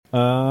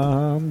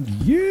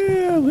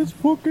Yeah, let's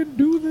fucking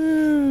do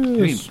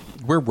this. Hey,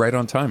 we're right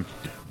on time.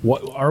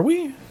 What are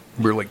we?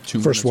 We're like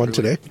 2 First one minutes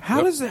early.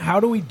 today. How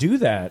do we do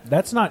that?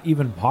 That's not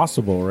even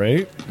possible,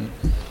 right?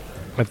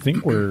 I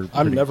think we're.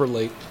 I'm never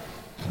late.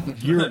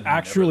 You're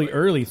actually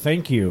early.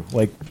 Thank you.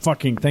 Like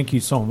fucking. Thank you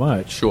so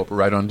much. Show up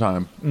right on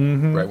time.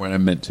 Right when I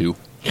meant to.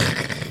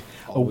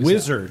 A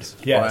wizard.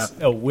 Yes,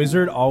 a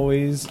wizard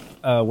always.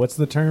 What's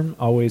the term?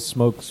 Always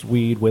smokes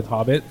weed with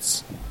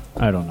hobbits.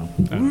 I don't know.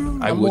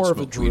 I I'm would more of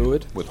a smoke weed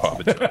druid. with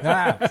hobbits.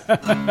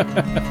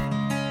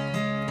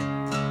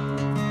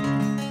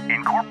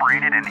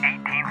 Incorporated in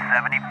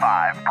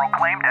 1875,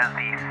 proclaimed as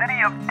the City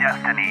of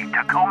Destiny,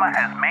 Tacoma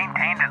has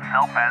maintained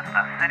itself as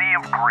the City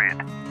of Grit.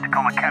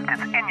 Tacoma kept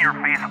its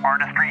in-your-face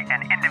artistry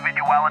and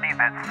individuality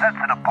that sets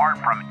it apart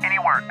from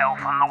anywhere else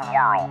in the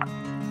world.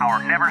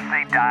 Our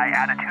never-say-die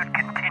attitude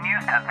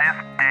continues to this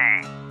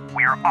day.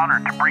 We are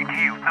honored to bring to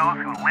you those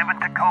who live in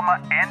Tacoma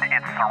and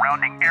its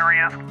surrounding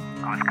areas,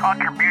 whose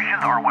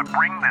contributions are what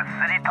bring this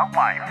city to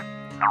life.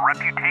 The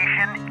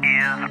reputation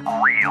is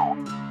real.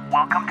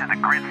 Welcome to the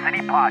Grid City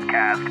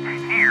Podcast.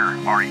 Here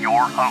are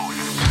your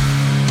hosts.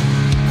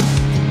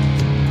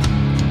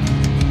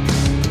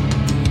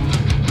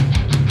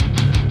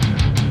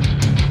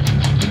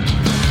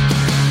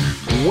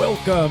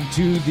 Welcome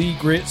to the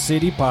Grit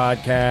City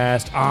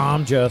Podcast.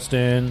 I'm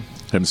Justin.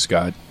 I'm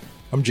Scott.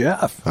 I'm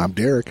Jeff. I'm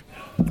Derek.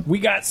 We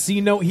got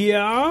C-Note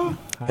here.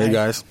 Hey,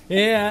 guys.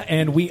 Yeah,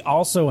 and we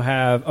also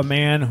have a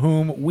man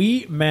whom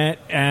we met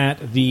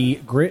at the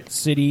Grit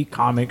City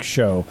Comic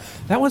Show.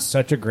 That was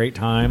such a great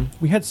time.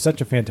 We had such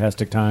a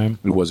fantastic time.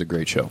 It was a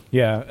great show.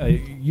 Yeah,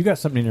 you got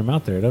something in your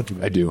mouth there, don't you?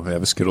 I do. I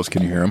have a Skittles.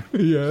 Can you hear him?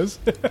 Yes.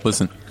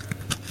 Listen.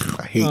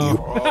 I hate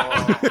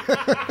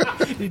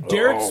you.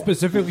 Derek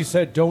specifically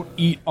said, "Don't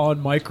eat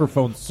on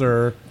microphone,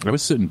 sir." I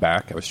was sitting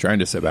back. I was trying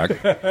to sit back.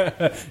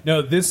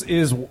 No, this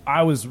is.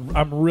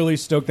 I'm really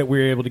stoked that we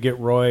were able to get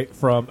Roy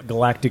from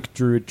Galactic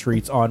Druid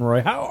Treats on.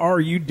 Roy, how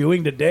are you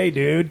doing today,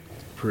 dude?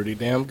 Pretty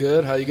damn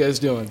good. How you guys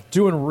doing?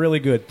 Doing really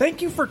good.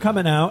 Thank you for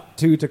coming out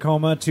to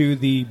Tacoma to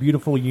the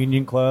beautiful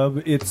Union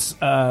Club. It's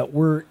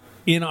we're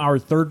in our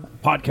third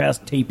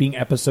podcast taping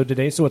episode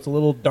today, so it's a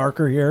little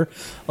darker here,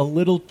 a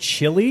little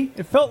chilly.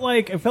 It felt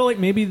like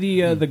maybe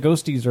the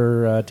ghosties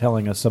are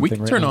telling us something. We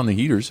can turn now. on the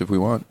heaters if we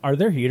want. Are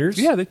there heaters?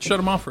 Yeah, they shut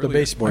them off earlier.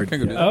 baseboard. I can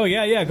go do that. Oh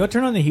yeah. Go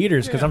turn on the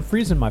heaters because I'm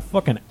freezing my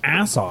fucking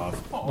ass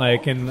off.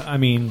 Like, and I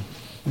mean,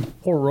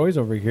 poor Roy's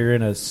over here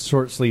in a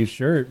short sleeve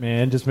shirt,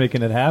 man, just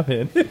making it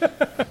happen.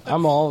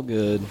 I'm all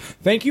good.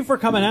 Thank you for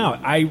coming out.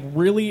 I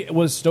really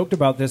was stoked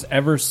about this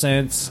ever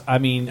since, I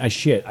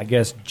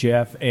guess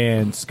Jeff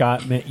and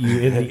Scott met you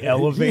in the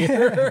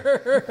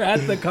elevator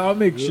at the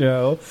comic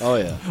show. Oh,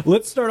 yeah.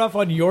 Let's start off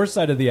on your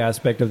side of the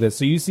aspect of this.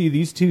 So you see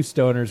these two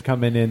stoners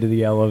coming into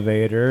the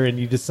elevator and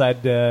you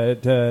decide Well,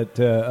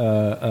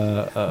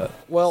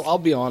 I'll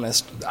be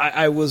honest.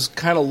 I was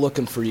kind of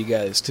looking for you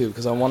guys, too,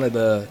 because I wanted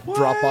to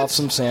drop off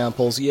some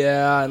samples.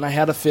 Yeah, and I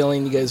had a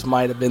feeling you guys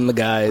might have been the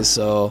guys,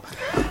 so...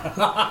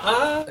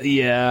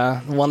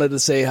 Yeah, wanted to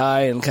say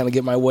hi and kind of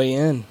get my way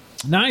in.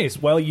 Nice.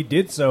 Well, you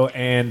did so,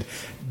 and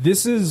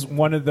this is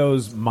one of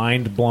those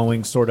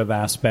mind-blowing sort of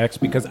aspects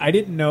because I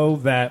didn't know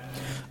that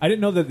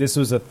this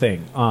was a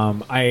thing.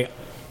 I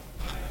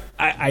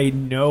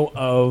know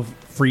of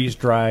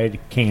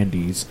freeze-dried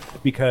candies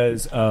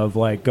because of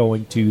like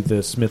going to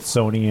the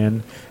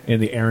Smithsonian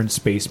and the Air and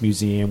Space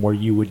Museum where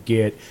you would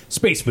get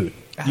space food.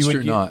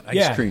 Astronaut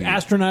ice cream.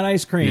 Astronaut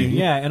ice cream,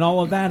 yeah, and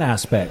all of that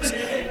aspects.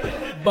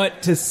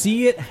 But to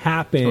see it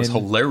happen, It was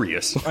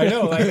hilarious. I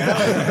know. Like,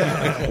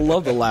 I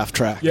love the laugh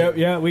track.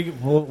 yeah.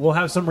 We'll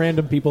have some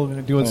random people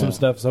doing some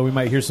stuff, so we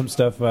might hear some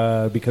stuff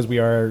because we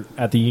are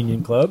at the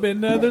Union Club,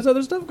 and there's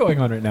other stuff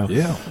going on right now.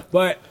 Yeah.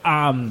 But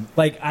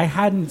like I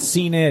hadn't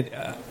seen it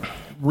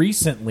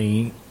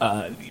recently,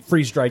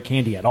 freeze dried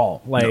candy at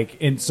all. Like,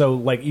 and so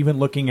like even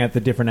looking at the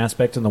different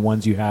aspects and the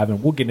ones you have,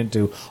 and we'll get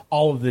into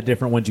all of the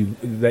different ones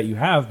that you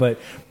have, but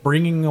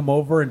bringing them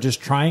over and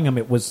just trying them,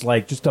 it was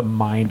like just a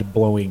mind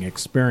blowing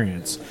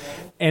experience,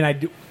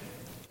 and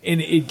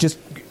it just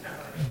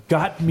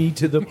got me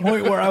to the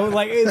point where I was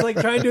like, it's like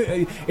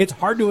it's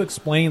hard to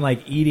explain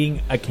like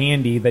eating a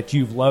candy that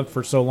you've loved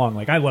for so long.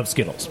 Like I love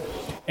Skittles.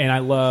 And I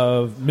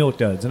love Milk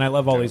Duds, and I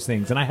love all these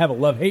things. And I have a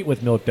love-hate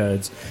with Milk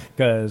Duds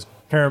because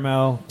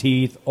caramel,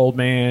 teeth, old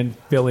man,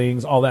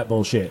 fillings, all that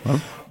bullshit. Huh?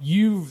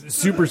 You've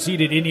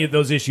superseded any of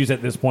those issues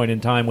at this point in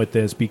time with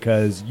this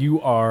because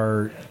you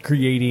are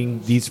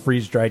creating these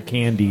freeze-dried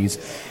candies.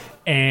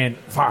 And,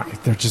 fuck,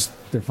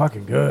 they're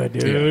fucking good,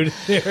 dude.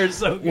 Yeah. They're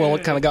so good. Well,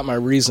 it kind of got my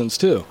reasons,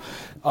 too.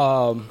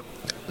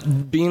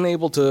 Being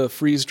able to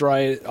freeze dry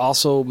it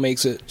also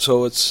makes it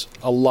so it's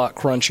a lot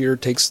crunchier,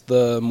 takes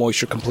the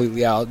moisture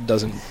completely out,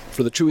 doesn't,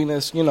 for the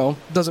chewiness,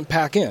 doesn't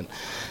pack in.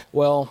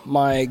 Well,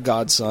 my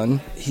godson,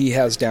 he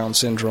has Down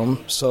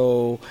syndrome,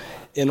 so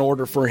in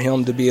order for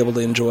him to be able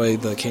to enjoy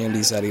the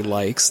candies that he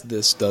likes,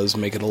 this does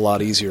make it a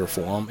lot easier for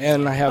him.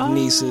 And I have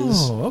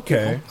nieces. Oh,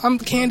 okay. I'm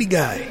the candy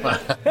guy.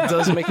 It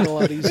does make it a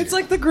lot easier. It's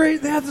like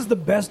that is the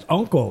best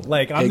uncle.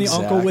 Like, I'm the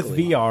uncle with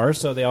Exactly. VR,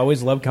 so they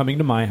always love coming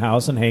to my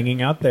house and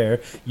hanging out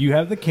there. You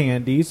have the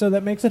candy, so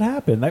that makes it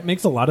happen. That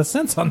makes a lot of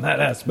sense on that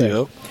aspect.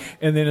 Yep.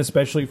 And then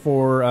especially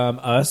for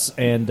us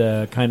and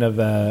kind of,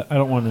 I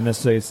don't want to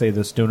necessarily say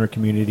the stoner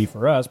community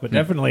for us, but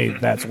definitely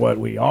that's what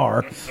we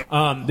are.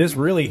 This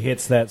really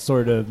hits that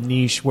sort of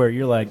niche where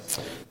you're like,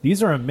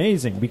 these are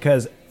amazing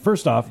because,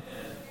 first off,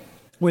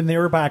 when they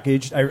were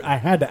packaged, I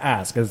had to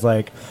ask, I was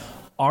like,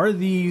 are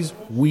these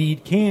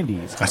weed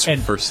candies? That's the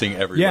first thing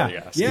everybody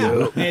asks.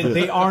 Yeah, and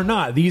they are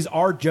not. These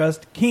are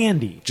just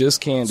candy.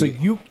 Just candy.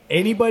 So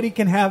anybody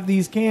can have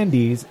these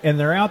candies, and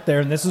they're out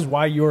there. And this is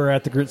why you were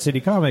at the Grit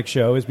City Comic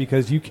Show, is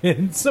because you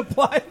can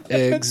supply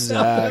them and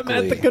sell them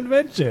at the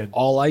convention.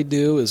 All I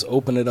do is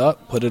open it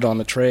up, put it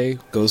on a tray,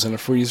 goes in a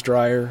freeze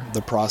dryer.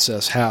 The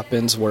process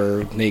happens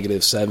where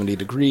negative 70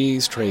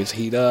 degrees, trays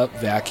heat up,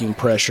 vacuum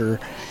pressure,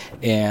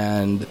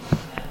 and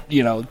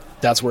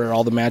that's where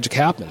all the magic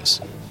happens.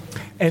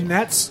 And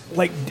that's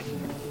like,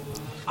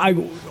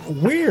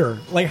 where?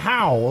 Like,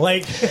 how?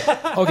 Like,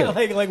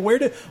 Okay. like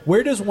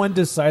where does one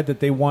decide that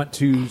they want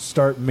to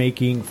start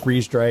making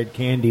freeze dried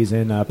candies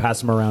and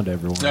pass them around to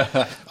everyone?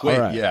 Wait,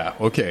 All right. yeah,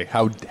 okay.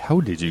 How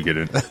did you get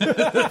in?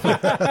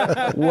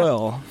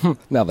 Well,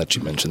 now that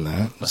you mention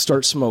that,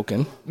 start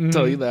smoking.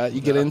 Tell you that.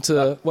 You get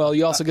into,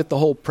 you also get the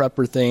whole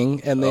prepper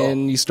thing, and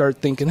then you start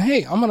thinking,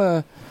 hey, I'm going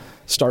to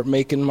start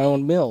making my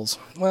own meals.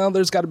 Well,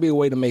 there's got to be a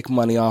way to make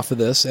money off of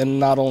this. And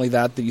not only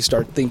that you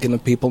start thinking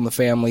of people in the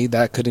family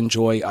that could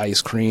enjoy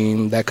ice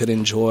cream, that could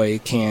enjoy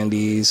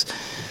candies.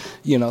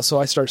 So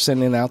I start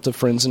sending it out to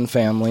friends and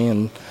family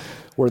and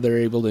where they're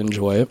able to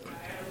enjoy it.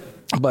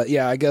 But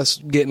yeah, I guess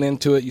getting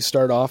into it, you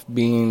start off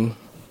being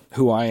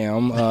who I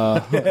am,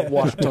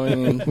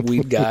 Washington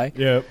weed guy.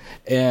 Yep.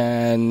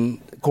 And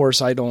of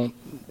course I don't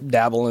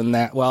dabble in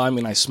that. Well, I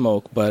mean, I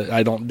smoke, but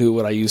I don't do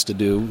what I used to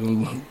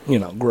do,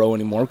 grow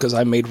anymore because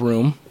I made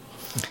room.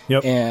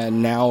 Yep.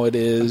 And now it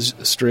is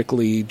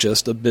strictly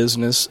just a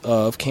business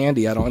of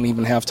candy. I don't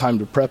even have time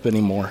to prep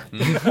anymore.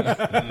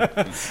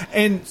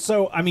 And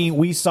so, I mean,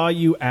 we saw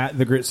you at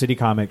the Grit City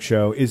Comic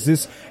Show. Is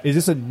this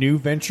a new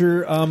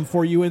venture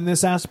for you in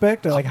this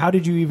aspect? Like, how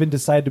did you even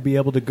decide to be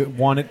able to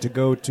want it to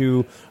go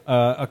to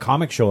a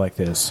comic show like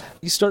this?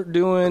 You start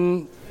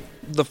doing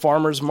the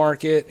farmer's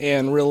market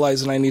and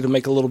realizing I need to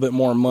make a little bit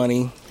more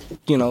money,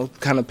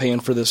 kind of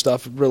paying for this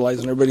stuff,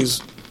 realizing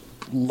everybody's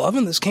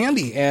loving this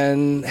candy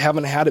and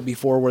haven't had it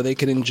before where they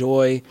could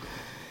enjoy,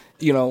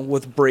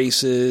 with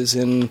braces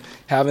and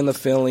having the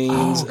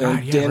fillings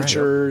and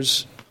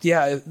dentures. Right.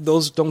 Yeah,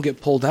 those don't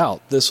get pulled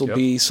out. This will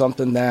be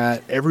something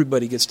that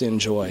everybody gets to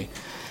enjoy.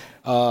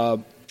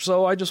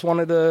 So I just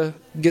wanted to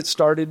get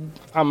started.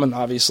 I'm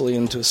obviously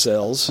into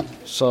sales,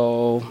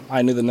 so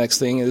I knew the next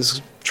thing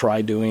is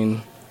try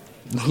doing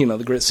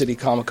the Grit City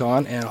Comic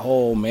Con, and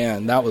oh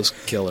man, that was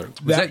killer.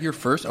 Was that your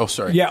first? Oh,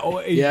 sorry.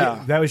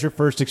 Yeah. That was your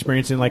first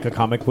experience in like a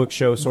comic book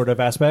show sort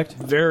of aspect?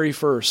 Very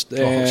first.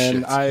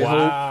 And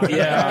I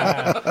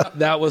hope,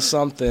 that was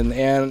something.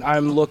 And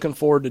I'm looking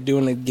forward to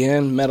doing it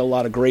again. Met a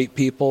lot of great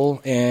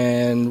people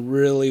and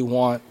really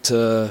want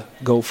to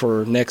go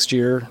for next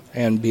year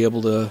and be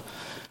able to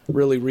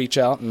really reach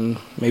out and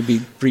maybe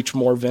reach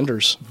more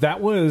vendors.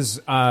 That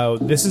was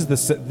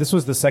this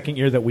was the second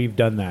year that we've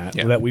done that.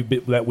 Yeah. That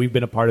we've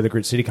been a part of the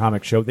Grit City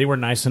Comic Show. They were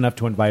nice enough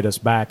to invite us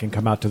back and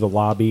come out to the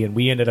lobby, and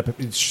we ended up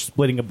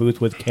splitting a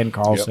booth with Ken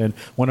Carlson,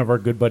 one of our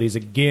good buddies,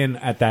 again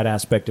at that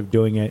aspect of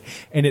doing it.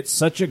 And it's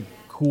such a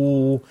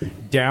cool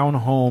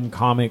down-home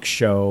comic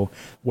show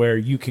where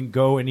you can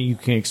go and you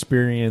can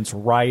experience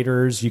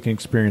writers, you can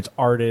experience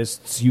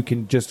artists, you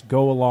can just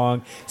go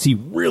along, see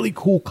really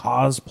cool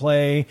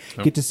cosplay,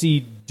 get to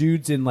see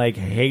dudes in like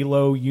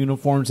Halo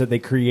uniforms that they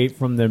create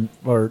from them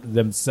or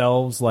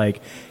themselves,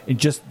 like, and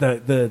just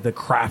the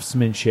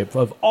craftsmanship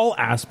of all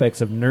aspects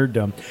of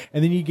nerddom.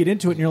 And then you get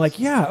into it and you're like,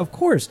 yeah, of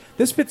course,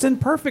 this fits in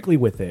perfectly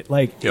with it.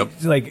 Like,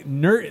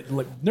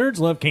 nerds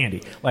love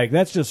candy. Like,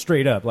 that's just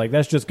straight up. Like,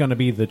 that's just going to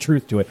be the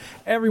truth to it.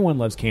 Everyone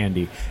loves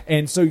candy.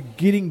 And so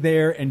getting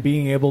there and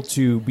being able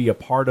to be a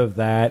part of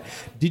that,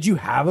 did you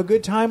have a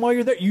good time while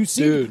you're there? You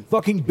seemed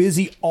fucking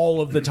busy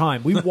all of the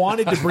time. We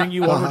wanted to bring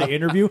you over to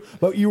interview,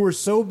 but you were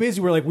so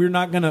busy. We're like, we're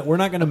not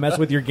gonna mess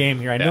with your game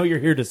here. I know you're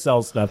here to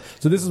sell stuff,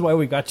 so this is why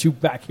we got you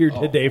back here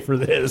today for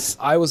this.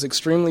 I was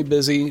extremely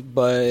busy,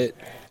 but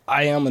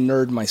I am a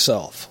nerd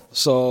myself,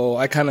 so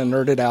I kind of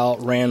nerded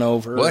out, ran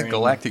over. What?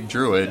 Galactic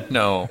Druid?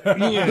 No. I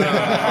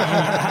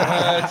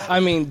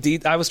mean,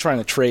 I was trying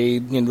to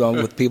trade,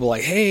 with people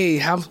like, hey,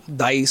 have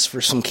dice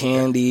for some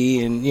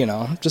candy, and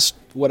just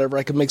whatever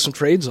I could make some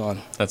trades on.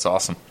 That's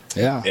awesome.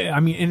 Yeah. I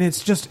mean, and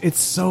it's It's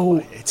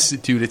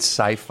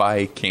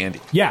sci-fi candy.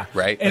 Yeah.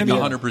 Right? And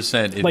like, I mean,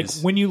 100% it like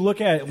is. when you look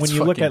at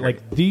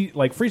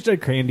like freeze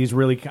dried candies,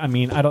 really, I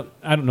mean, I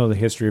don't know the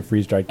history of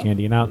freeze dried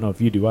candy, and I don't know if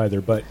you do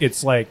either, but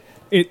it's like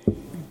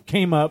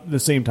came up the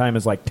same time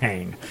as like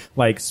Tang,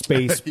 like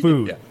space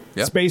food. Yeah.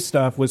 Yeah. Space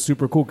stuff was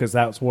super cool because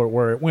that's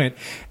where it went.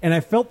 And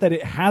I felt that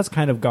it has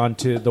kind of gone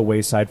to the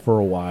wayside for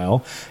a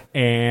while.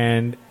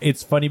 And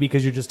it's funny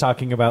because you're just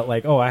talking about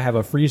like, oh, I have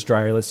a freeze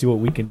dryer. Let's see what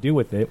we can do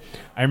with it.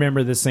 I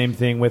remember the same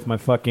thing with my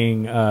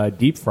fucking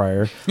deep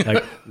fryer.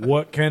 Like,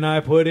 what can I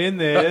put in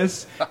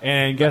this?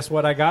 And guess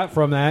what I got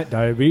from that?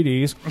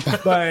 Diabetes.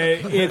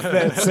 But it's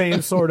that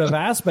same sort of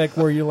aspect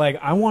where you're like,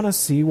 I want to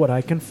see what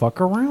I can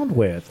fuck around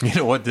with. You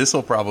know what? This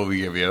will probably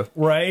give you.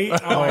 Right?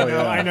 Oh,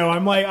 I know.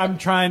 I'm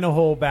trying to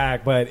hold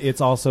back, but it's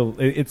also,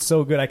 it's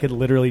so good. I could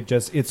literally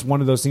just, it's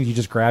one of those things you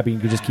just grab and you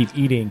can just keep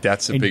eating.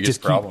 That's the and biggest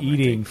just problem, keep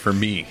eating. for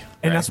me.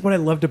 And that's what I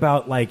loved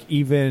about like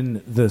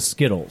even the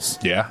Skittles.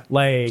 Yeah.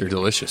 Like they're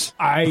delicious.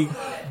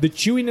 The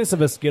chewiness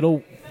of a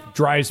Skittle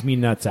drives me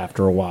nuts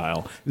after a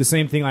while. The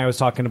same thing I was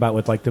talking about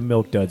with like the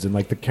Milk Duds and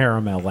like the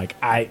caramel. Like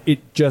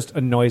it just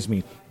annoys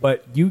me.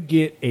 But you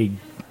get a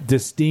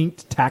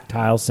distinct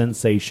tactile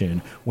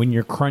sensation when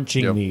you're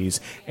crunching these,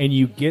 and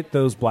you get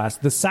those blasts.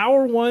 The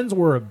sour ones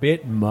were a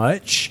bit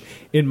much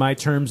in my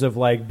terms of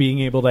like being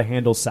able to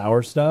handle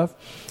sour stuff,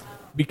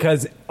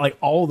 because like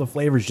all the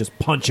flavors just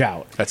punch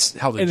out. That's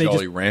how the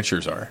Jolly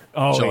Ranchers are.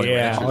 Oh, Jolly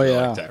yeah. Ranchers Oh, yeah.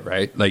 are like that,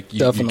 right? Like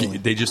Definitely.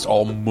 they just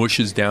all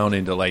mushes down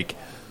into like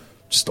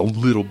just a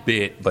little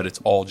bit, but it's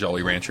all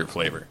Jolly Rancher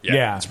flavor.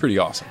 Yeah, it's pretty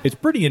awesome. It's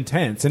pretty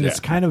intense, and it's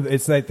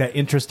like that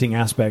interesting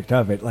aspect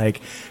of it. Like,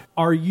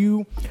 are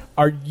you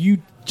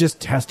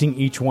just testing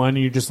each one, and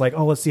you're just like,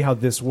 oh, let's see how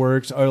this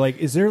works, or like,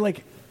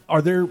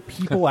 are there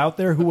people out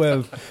there who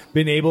have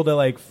been able to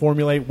like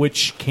formulate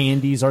which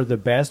candies are the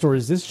best, or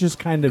is this just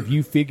kind of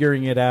you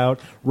figuring it out,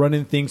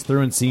 running things through,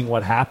 and seeing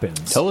what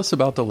happens? Tell us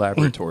about the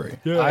laboratory.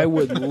 I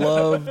would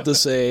love to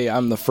say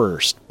I'm the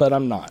first, but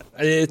I'm not.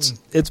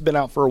 It's been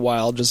out for a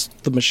while.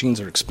 Just the machines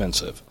are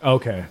expensive.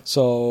 Okay.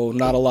 So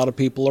not a lot of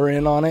people are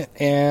in on it,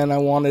 and I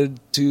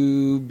wanted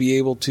to be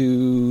able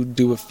to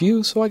do a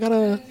few. So I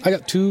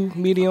got 2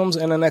 mediums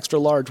and an extra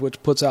large,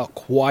 which puts out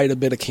quite a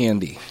bit of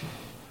candy.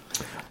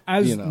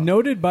 As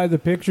noted by the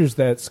pictures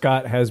that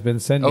Scott has been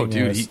sending us. Oh,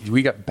 dude,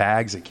 we got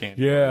bags of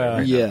candy.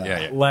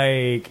 Yeah.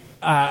 Like,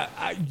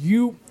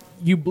 you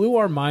blew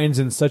our minds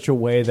in such a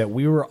way that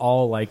we were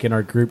all like in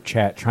our group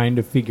chat trying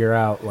to figure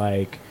out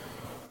like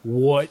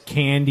what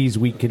candies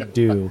we could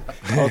do.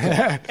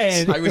 Okay.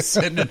 And I was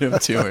sending them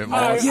to him.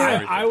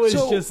 I was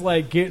just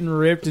like getting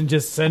ripped and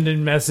just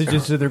sending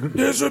messages to their group.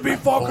 This would be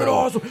fucking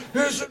awesome.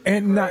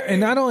 And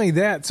not only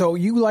that, so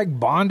you like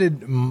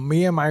bonded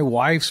me and my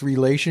wife's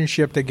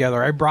relationship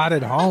together. I brought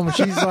it home.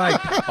 She's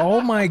like, "Oh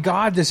my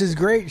god, this is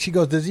great." She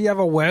goes, "Does he have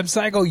a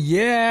website?" I go,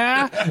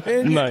 "Yeah."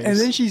 And, nice. And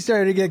then she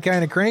started to get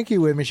kind of cranky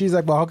with me. She's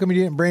like, "Well, how come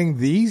you didn't bring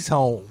these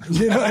home?"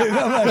 You know,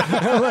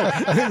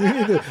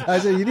 I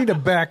said, "You need to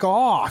back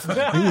off."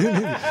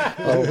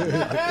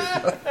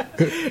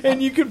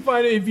 And you can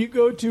find it if you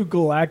go to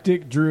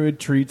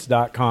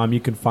galacticdruidtreats.com. You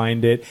can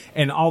find it,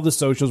 and all the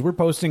socials. We're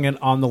posting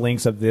it on the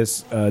links of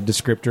this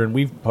descriptor, and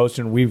we've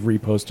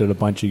reposted a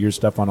bunch of your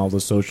stuff on all the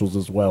socials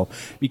as well,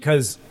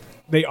 because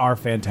they are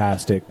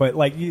fantastic. But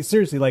like,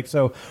 seriously, like,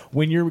 so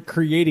when you're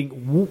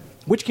creating,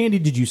 which candy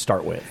did you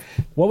start with?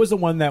 What was the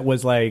one that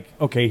was like,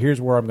 okay,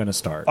 here's where I'm going to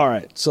start? All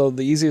right. So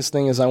the easiest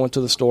thing is I went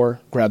to the store,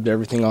 grabbed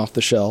everything off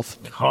the shelf,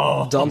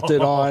 dumped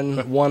it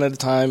on one at a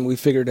time. We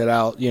figured it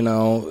out.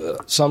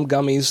 Some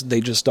gummies, they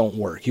just don't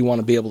work. You want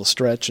to be able to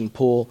stretch and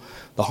pull.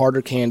 The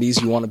harder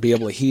candies, you want to be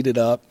able to heat it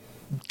up,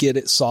 get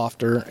it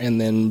softer,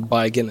 and then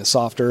by getting it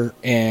softer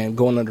and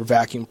going under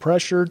vacuum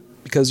pressure,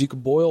 because you can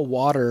boil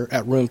water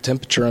at room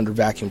temperature under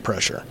vacuum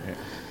pressure.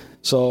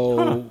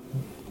 So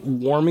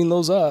warming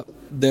those up,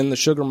 then the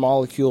sugar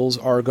molecules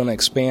are going to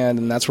expand,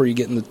 and that's where you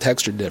get in the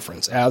texture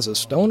difference. As a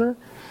stoner,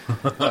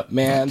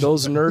 man,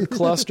 those nerd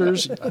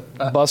clusters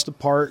bust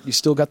apart. You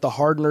still got the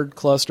hard nerd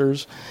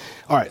clusters.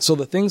 All right, so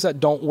the things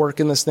that don't work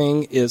in this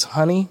thing is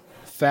honey,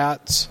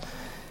 fat,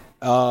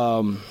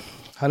 and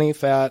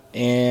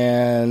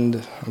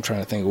I'm trying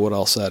to think of what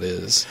else that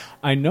is.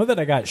 I know that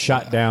I got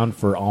shot down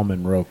for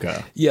almond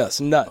roca. Yes,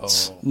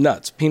 nuts.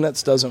 Nuts.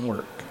 Peanuts doesn't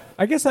work.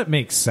 I guess that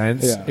makes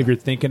sense if you're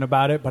thinking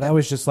about it, but I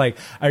was just like,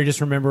 I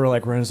just remember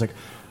like Ren's like,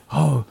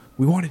 oh,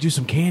 we want to do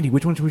some candy.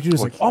 Which one should we do?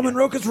 It's like, almond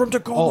roca's from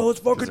Tacoma. Let's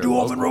fucking do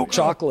almond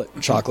roca.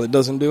 Chocolate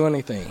doesn't do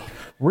anything.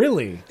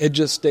 Really? It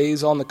just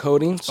stays on the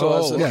coating. So I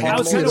was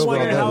kind of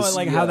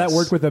wondering how that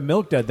worked with a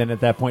milk dud then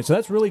at that point. So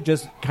that's really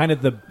just kind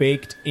of the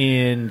baked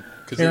in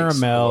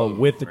caramel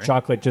with the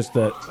chocolate, just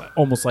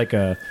almost like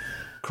a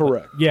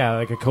correct. Yeah,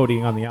 like a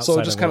coating on the outside. So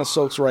it just kind of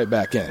soaks right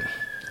back in.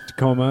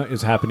 Tacoma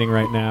is happening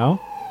right now.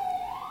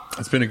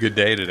 It's been a good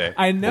day today.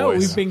 I know.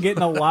 boys. We've been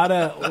getting a lot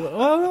of,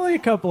 only a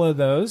couple of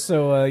those.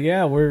 So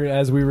we're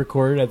as we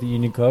record at the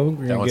Union Club, we're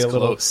That gonna one's get a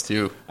little close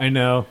too. I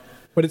know,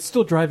 but it's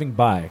still driving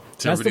by. Is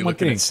That's the everybody one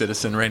looking thing. at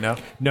Citizen right now?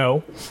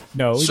 No,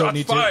 we don't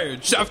need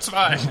fired. Shots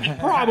fired. to.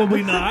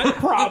 Probably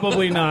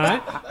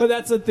not. But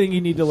that's the thing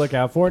you need to look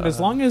out for. And as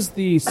long as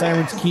the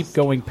sirens keep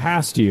going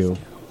past you,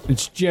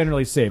 it's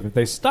generally safe. If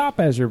they stop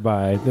as you're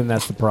by, then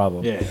that's the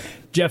problem. Yeah.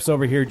 Jeff's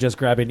over here just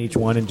grabbing each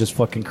one and just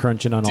fucking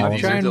crunching on all of them.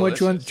 Trying to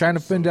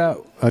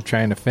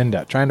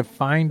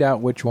find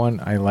out which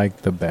one I like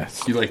the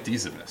best. You like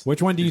these the best.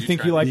 Which one do you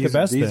think you like the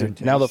best then?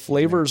 Now the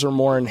flavors are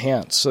more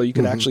enhanced, so you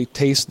can actually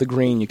taste the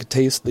green, you could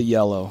taste the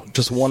yellow.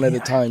 Just one at a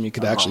time, you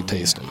could actually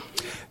taste them.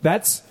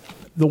 That's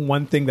the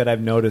one thing that I've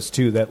noticed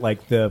too, that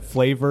like the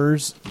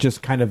flavors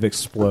just kind of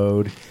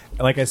explode.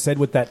 Like I said,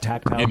 with that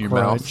tactile in your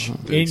crunch,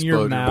 mouth. in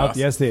your mouth.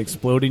 Yes, they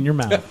explode in your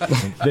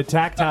mouth. The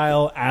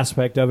tactile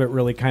aspect of it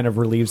really kind of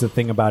relieves the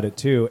thing about it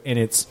too. And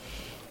it's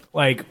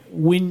like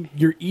when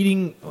you're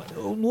eating, a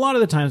lot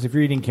of the times if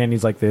you're eating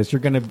candies like this,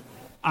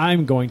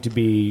 I'm going to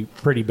be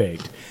pretty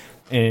baked.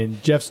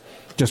 And Jeff's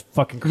just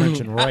fucking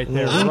crunching right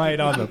there, right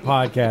on the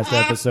podcast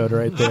episode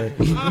right there.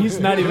 He's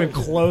not even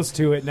close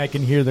to it, and I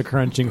can hear the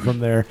crunching from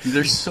there.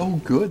 They're so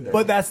good.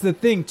 But that's the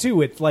thing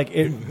too. It's like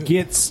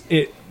it's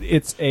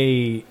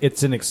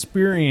an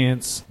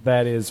experience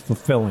that is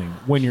fulfilling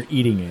when you're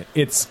eating it.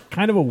 It's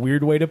kind of a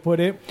weird way to put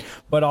it,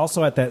 but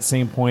also at that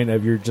same point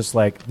of you're just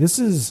like, this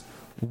is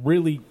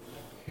really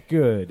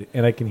good,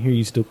 and I can hear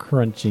you still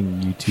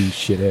crunching, you two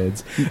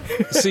shitheads.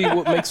 See,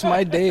 what makes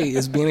my day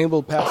is being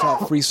able to pass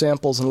out free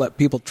samples and let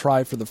people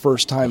try for the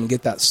first time and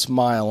get that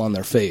smile on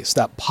their face,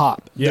 that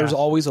pop. Yeah. There's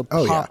always a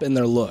pop in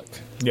their look,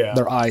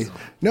 their eye.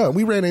 No,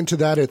 we ran into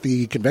that at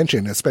the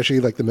convention, especially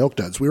like the Milk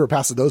Duds. We were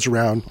passing those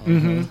around.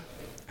 Mm-hmm.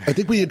 I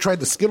think we had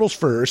tried the Skittles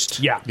first.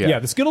 Yeah.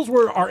 The Skittles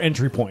were our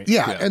entry point.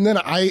 Yeah, and then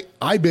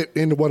I bit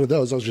into one of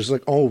those. I was just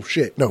like, oh,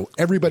 shit. No,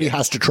 everybody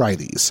has to try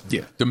these.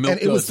 Yeah, the Milk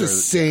Duds. And it was the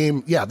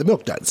same. Yeah, the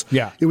Milk Duds.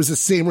 Yeah. It was the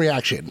same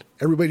reaction.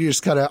 Everybody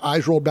just kind of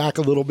eyes rolled back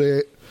a little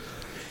bit.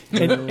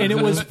 And it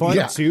was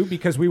fun, too,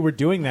 because we were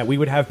doing that. We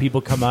would have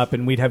people come up,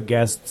 and we'd have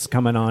guests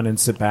coming on and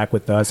sit back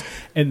with us.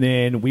 And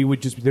then we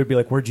would they'd be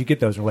like, where'd you get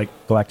those? We're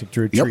like, Galactic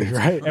Druid tree.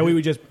 Right. And we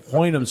would just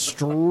point them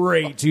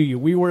straight to you.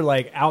 We were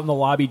like out in the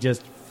lobby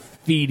just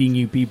feeding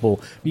you people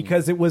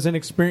because it was an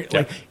experience.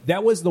 Like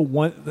that was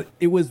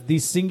it was the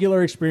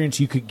singular experience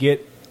you could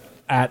get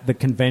at the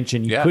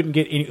convention. You couldn't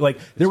get any, like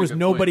there was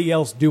nobody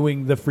else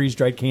doing the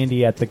freeze-dried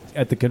candy at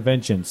the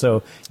convention.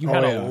 So you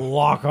had a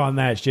lock on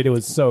that shit. It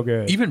was so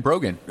good. Even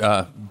Brogan,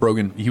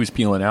 he was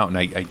peeling out, and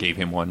I gave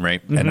him one,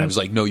 right? Mm-hmm. And I was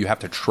like, no, you have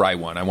to try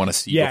one. I want to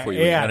see before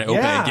you eat. And I opened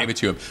it and gave it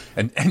to him.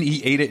 And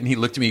he ate it, and he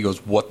looked at me, he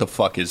goes, what the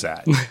fuck is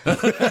that?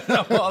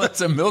 Well,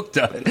 that's a Milk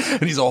Dud.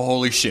 And he's all,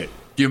 holy shit,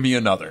 give me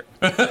another.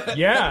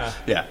 Yeah.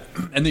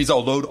 And he's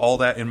all, load all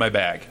that in my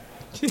bag.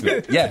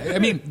 Yeah, I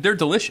mean, they're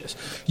delicious.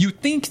 You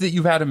think that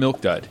you've had a Milk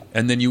Dud,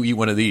 and then you eat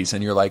one of these,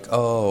 and you're like,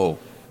 oh,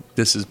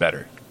 this is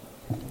better.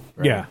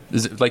 Right? Yeah.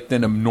 Is it like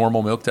than a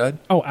normal Milk Dud?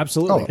 Oh,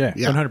 absolutely. Oh,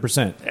 yeah.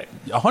 100%.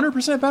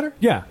 100% better?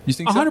 Yeah. You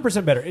think so?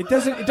 100% better. It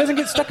doesn't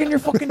get stuck in your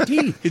fucking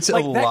teeth. It's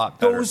like, a lot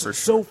better. Goes for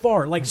sure. so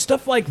far. Like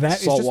stuff like that.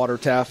 Saltwater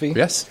taffy.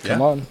 Yes.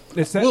 Come on.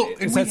 It's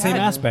that same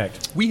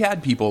aspect. We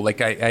had people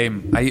like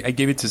I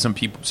gave it to some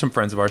people, some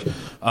friends of ours,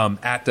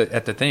 at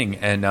the thing,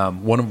 and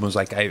one of them was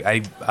like,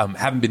 I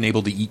haven't been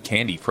able to eat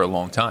candy for a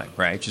long time,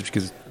 right? Just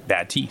because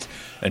bad teeth,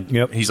 and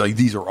he's like,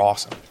 these are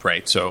awesome,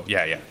 right? So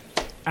yeah.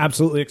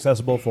 Absolutely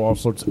accessible for all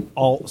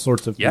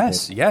sorts of people.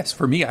 Yes.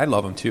 For me, I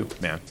love them too,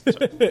 man. So,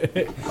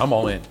 I'm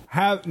all in.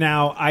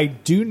 Now, I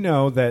do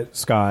know that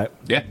Scott,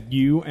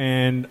 you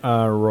and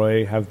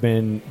Roy have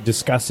been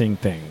discussing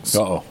things.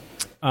 Uh-oh.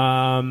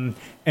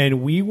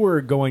 And we were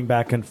going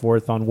back and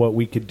forth on what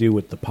we could do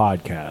with the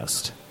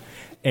podcast.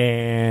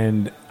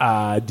 And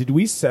did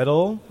we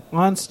settle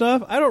on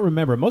stuff? I don't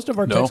remember. Most of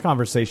our text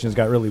conversations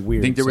got really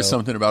weird. I think there was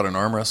something about an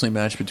arm wrestling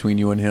match between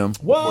you and him.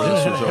 Whoa.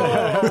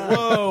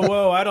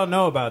 I don't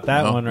know about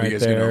that one right there. You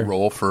guys going to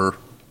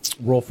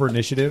roll for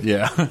initiative?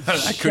 Yeah.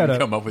 I couldn't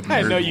come up with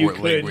nerd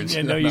language.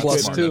 I know you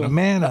could.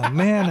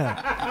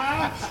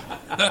 Mana.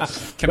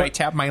 Can I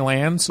tap my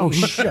lands? Oh,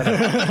 shut up.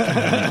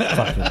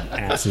 Fucking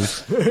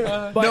asses.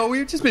 No,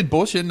 we've just been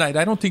bullshitting.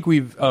 I don't think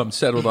we've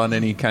settled on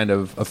any kind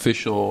of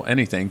official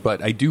anything,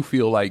 but I do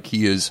feel like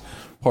he is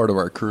part of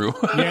our crew.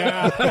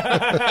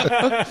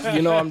 Yeah.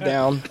 I'm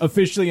down.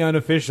 Officially,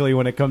 unofficially,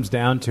 when it comes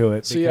down to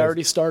it. See, I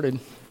already started.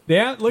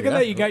 Yeah, look at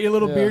that. You got your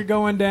little beard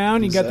going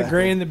down. You got the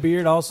gray in the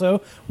beard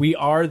also. We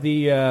are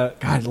the,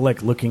 God,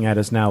 like looking at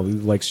us now, we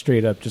like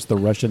straight up just the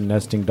Russian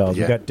nesting dolls.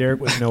 We got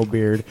Derek with no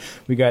beard.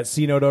 We got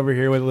C-Note over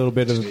here with a little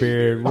bit of a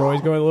beard.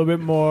 Roy's going a little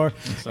bit more.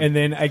 And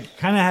then I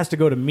kind of has to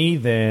go to me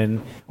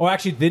then. Oh,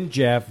 actually, then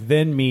Jeff,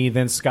 then me,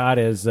 then Scott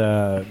is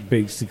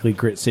basically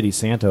Grit City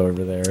Santa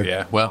over there.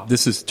 Yeah, well,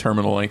 this is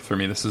terminal length for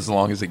me. This is as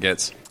long as it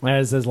gets.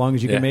 As long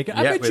as you can make it.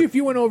 I bet you if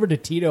you went over to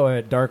Tito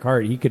at Dark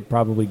Heart, he could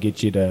probably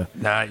get you to...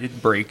 Nah,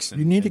 it breaks.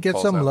 You need to get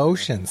some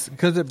lotions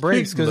because it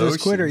breaks because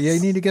it's quitter. Yeah, you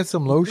need to get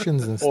some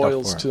lotions and stuff.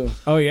 Oils too.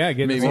 Oh yeah,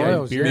 get maybe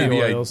oils.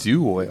 Maybe oils. I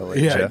do oil it.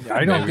 Yeah, Jeff.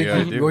 I don't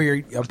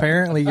think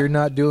apparently you're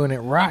not doing it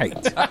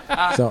right.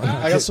 So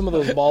I got some of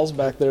those balls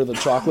back there, the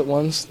chocolate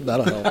ones.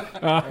 That'll help.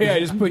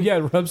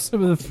 Rub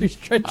some of the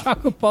freeze-dried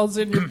chocolate balls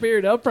in your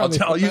beard.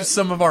 I'll use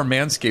some of our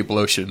Manscaped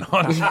lotion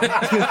on it.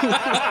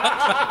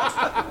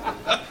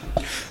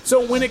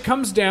 So when it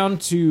comes down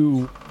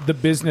to the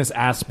business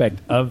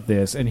aspect of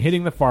this and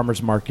hitting the farmers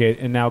market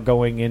and now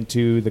going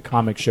into the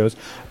comic shows,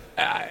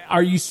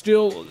 are you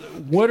still?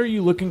 What are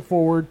you looking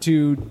forward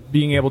to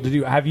being able to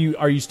do?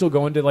 Are you still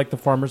going to like the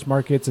farmers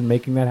markets and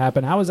making that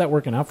happen? How is that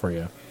working out for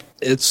you?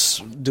 It's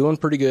doing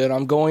pretty good.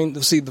 I'm going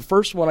to see. The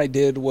first one I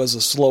did was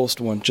the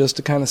slowest one, just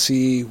to kind of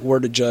see where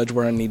to judge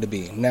where I need to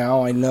be.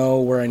 Now I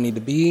know where I need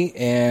to be,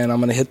 and I'm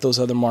going to hit those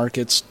other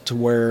markets to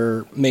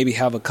where maybe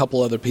have a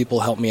couple other people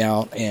help me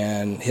out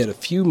and hit a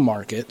few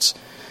markets.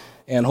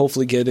 And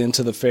hopefully get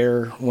into the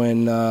fair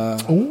when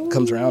it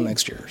comes around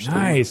next year. So.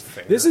 Nice.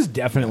 This is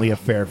definitely a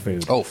fair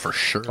food. Oh, for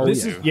sure.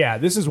 This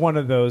is one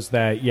of those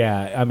that,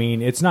 I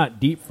mean, it's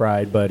not deep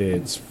fried, but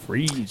it's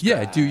freeze.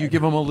 Yeah, dude, you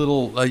give them a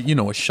little,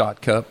 a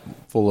shot cup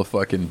full of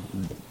fucking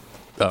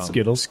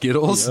Skittles.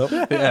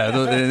 Yep.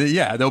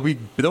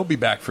 They'll be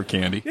back for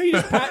candy. Yeah, you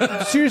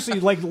just seriously,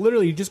 like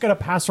literally, you just got to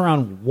pass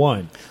around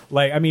one.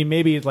 Like, I mean,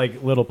 maybe it's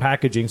like little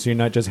packaging, so you're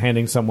not just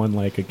handing someone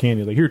like a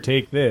candy, like here,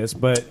 take this.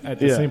 But at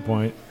the same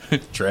point,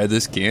 try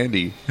this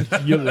candy.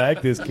 You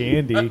like this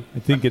candy? I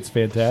think it's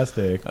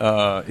fantastic.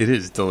 It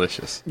is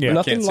delicious. Yeah,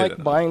 nothing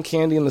like buying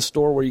candy in the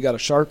store where you got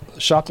a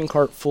shopping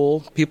cart full.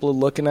 People are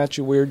looking at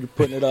you weird. You're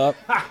putting it up.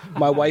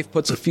 My wife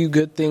puts a few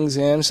good things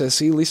in. Says,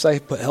 "See, at least I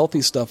put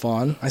healthy stuff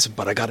on." I said,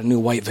 "But I got a new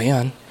white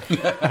van." The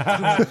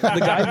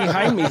guy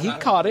behind me, he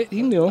caught it.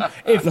 He knew.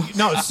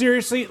 No,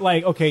 seriously,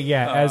 like, okay,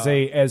 as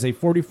a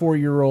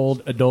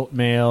 44-year-old adult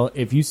male,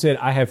 if you said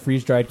I have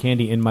freeze dried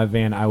candy in my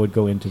van, I would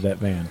go into that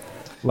van.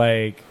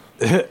 Like,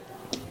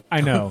 I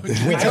know.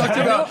 We talked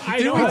about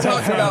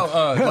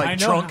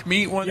trunk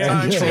meat one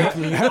time? Trunk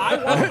meat.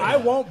 I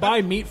won't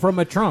buy meat from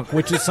a trunk,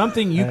 which is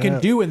something you can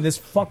do in this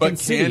fucking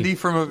city. But candy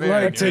from a van.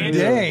 Like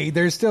today,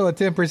 there's still a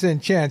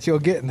 10% chance you'll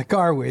get in the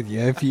car with you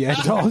if you had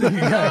told you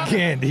got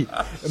candy.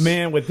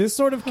 Man, with this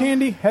sort of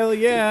candy, hell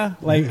yeah.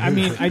 Like, I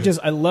mean,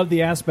 I love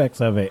the aspects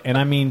of it. And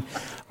I mean,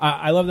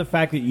 I love the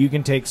fact that you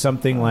can take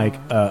something like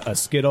a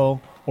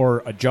Skittle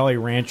or a Jolly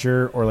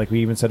Rancher, or like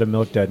we even said a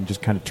Milk Dud, and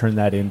just kind of turn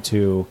that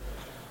into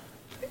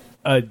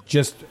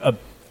just a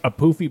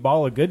poofy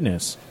ball of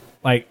goodness.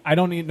 Like, I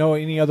don't even know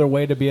any other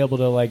way to be able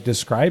to like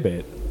describe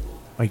it.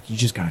 Like, you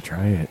just gotta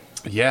try it.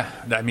 Yeah,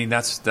 I mean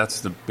that's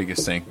the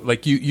biggest thing.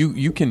 Like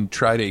you can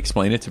try to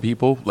explain it to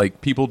people.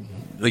 Like people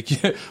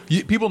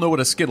people know what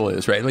a Skittle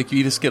is, right? Like you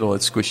eat a Skittle,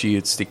 it's squishy,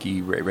 it's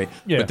sticky, right?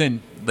 Yeah. But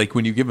then like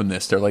when you give them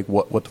this, they're like,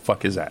 what the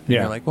fuck is that? And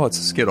you're like, well, it's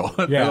a Skittle.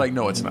 Yeah. They're like,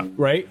 no, it's not.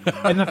 Right?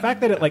 And the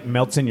fact that it like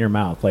melts in your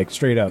mouth, like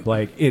straight up,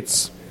 like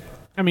it's.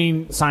 I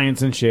mean,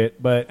 science and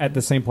shit, but at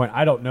the same point,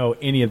 I don't know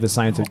any of the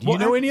science. Do you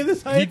know any of the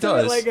science? He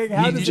does. Like,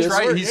 how does this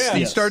work?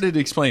 He started to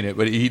explain it,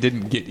 but he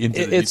didn't get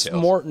into the It's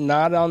details. more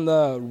not on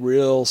the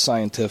real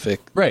scientific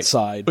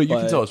side. But you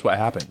can tell us what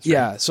happens. Right?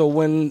 Yeah, so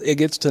when it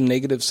gets to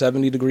negative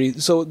 70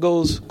 degrees, so it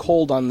goes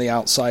cold on the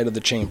outside of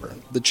the chamber.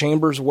 The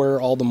chamber's where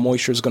all the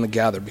moisture is going to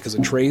gather because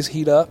the trays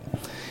heat up,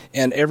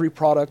 and every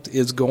product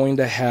is going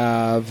to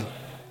have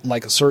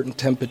like a certain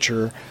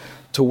temperature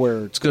to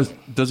where it's going to...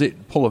 Does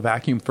it pull a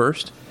vacuum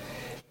first?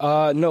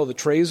 No, the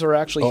trays are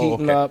actually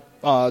heating up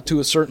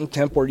to a certain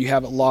temp where you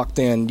have it locked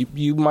in.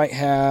 You might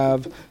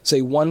have,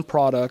 say, one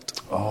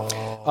product.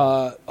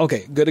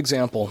 Okay, good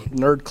example.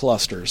 Nerd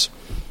clusters.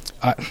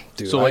 Like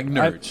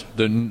nerds.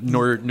 The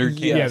nerd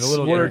candy. Yeah, the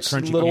little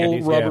crunchy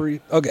candies, rubbery.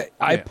 Yeah. Okay,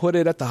 I put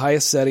it at the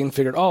highest setting,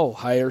 figured,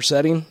 higher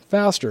setting,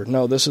 faster.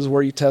 No, this is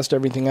where you test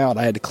everything out.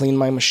 I had to clean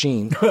my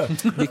machine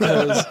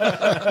because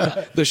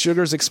the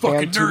sugars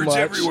expand too much.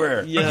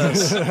 Everywhere.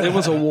 Yes, it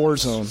was a war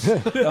zone.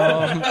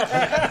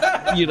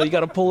 You got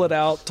to pull it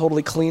out,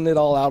 totally clean it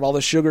all out. All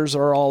the sugars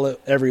are all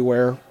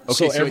everywhere.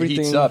 Okay, so everything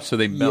it heats up, so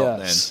they melt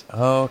then.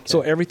 Okay.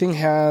 So everything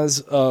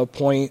has a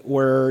point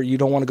where you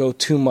don't want to go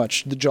too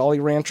much. The Jolly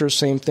Rancher,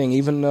 same thing,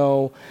 even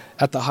though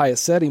at the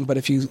highest setting, but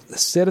if you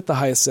sit at the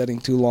highest setting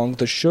too long,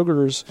 the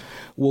sugars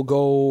will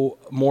go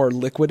more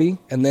liquidy,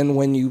 and then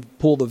when you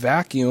pull the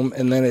vacuum,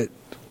 and then it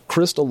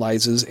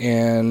crystallizes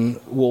and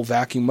will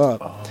vacuum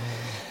up.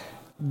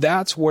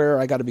 That's where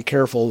I got to be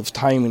careful of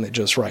timing it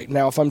just right.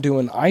 Now, if I'm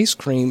doing ice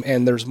cream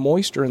and there's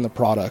moisture in the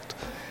product,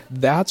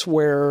 that's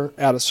where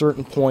at a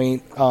certain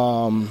point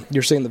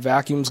you're saying the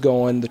vacuum's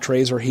going, the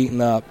trays are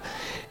heating up,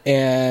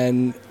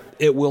 and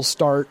it will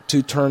start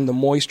to turn the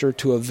moisture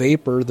to a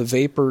vapor. The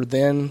vapor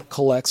then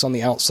collects on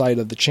the outside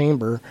of the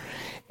chamber,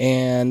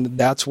 and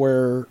that's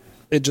where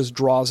it just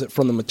draws it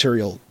from the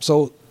material.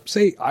 So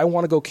say I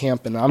want to go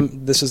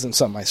camping. This isn't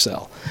something I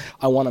sell.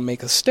 I want to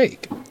make a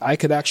steak. I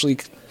could actually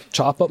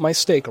chop up my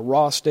steak, a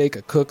raw steak,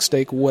 a cooked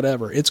steak,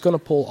 whatever. It's going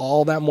to pull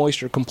all that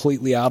moisture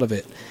completely out of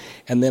it.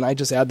 And then I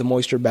just add the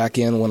moisture back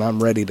in when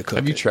I'm ready to cook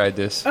it. Have you tried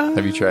this?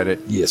 Have you tried it?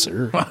 Yes,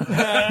 sir.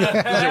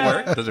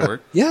 Does it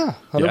work? Yeah,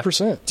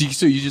 100%.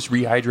 So you just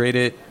rehydrate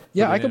it?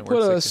 Yeah, I could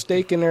put a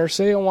steak in there.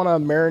 Say I want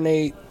to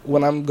marinate,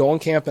 when I'm going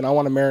camping, I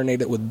want to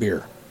marinate it with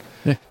beer.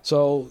 Yeah.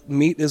 So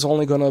meat is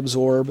only going to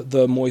absorb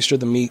the moisture,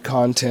 the meat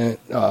content,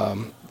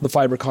 the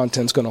fiber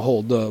content's going to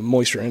hold the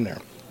moisture in there.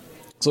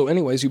 So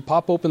anyways, you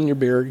pop open your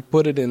beer, you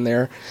put it in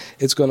there.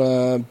 It's going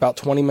to, about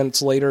 20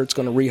 minutes later, it's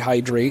going to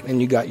rehydrate, and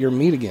you got your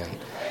meat again.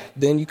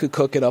 then you could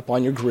cook it up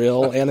on your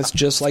grill, and it's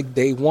just like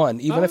day one.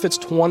 Even if it's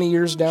 20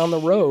 years down the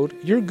road,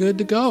 you're good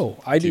to go.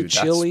 I do Dude,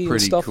 chili and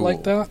pretty stuff cool.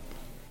 like that.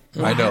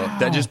 I know.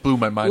 That just blew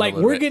my mind. Like a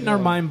little we're bit. getting our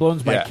mind blown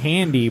by Yeah.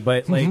 candy,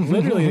 but like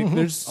literally,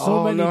 there's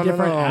so many no,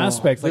 different no.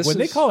 aspects. Like This when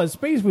they is- call it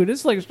space food,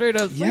 it's like straight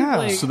up. Yeah.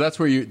 like, So that's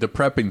where the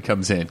prepping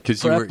comes in,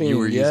 because you were Prepping,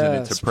 using it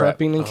yes. to prep.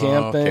 Prepping and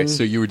camping. Okay,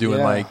 so you were doing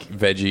Yeah. like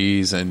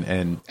veggies and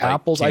like,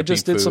 Apples. I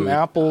just camping did some food.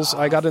 apples.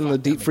 I got it in the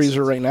deep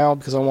freezer right now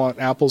because I want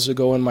apples to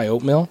go in my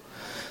oatmeal.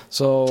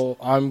 So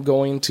I'm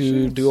going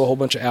to do a whole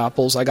bunch of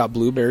apples. I got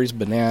blueberries,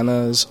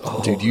 bananas.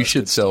 Oh, Dude, you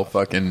should sell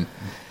fucking.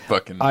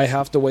 I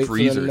have to wait for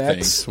freezer the next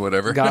things,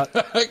 whatever.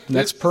 Got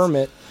next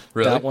permit.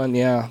 Really? That one,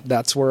 yeah.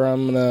 That's where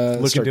I'm gonna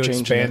Looking start to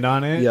changing expand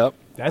on it? Yep.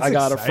 That's I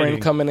got a exciting.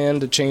 friend coming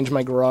in to change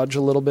my garage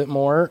a little bit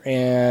more,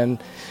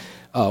 and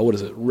what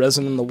is it?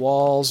 Resin in the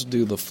walls,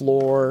 do the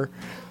floor,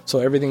 so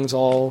everything's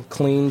all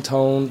clean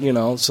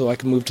tone, so I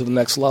can move to the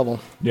next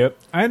level. Yep,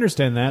 I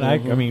understand that. I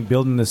mean,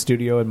 building the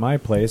studio in my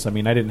place, I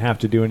mean, I didn't have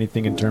to do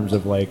anything in terms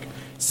of like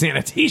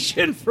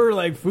sanitation for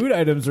like food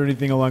items or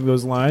anything along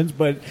those lines.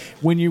 But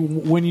when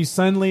you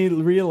suddenly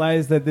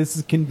realize that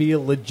this can be a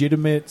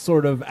legitimate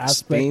sort of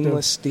aspect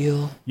Stainless of,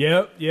 steel.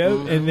 Yep,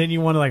 and then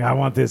you want to like, I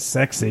want this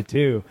sexy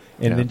too,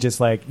 and then just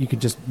like you can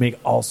just make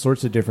all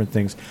sorts of different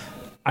things.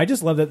 I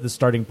just love that the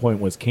starting point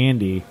was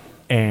candy.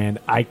 And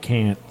I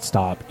can't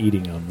stop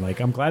eating them. Like,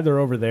 I'm glad they're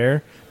over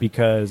there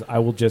because I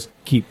will just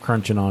keep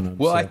crunching on them.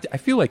 Well, so. I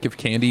feel like if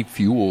candy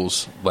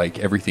fuels like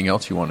everything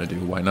else you want to do,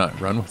 why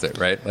not run with it,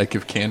 right? Like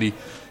if candy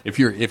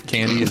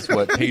is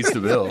what pays the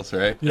bills,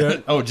 right? Yeah.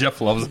 Oh, Jeff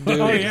loves them.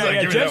 Oh, He's yeah, like,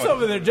 yeah. "Give me that Jeff's one."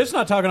 over there just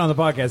not talking on the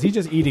podcast. He's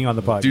just eating on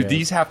the podcast. Dude,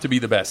 these have to be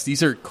the best.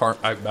 These are can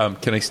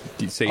I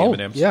say Oh,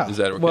 M&Ms? yeah. Is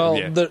that okay? Well,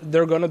 yeah.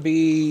 they're going to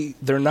be.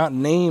 They're not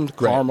named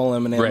Right. caramel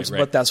M&Ms, Right.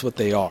 but that's what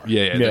they are.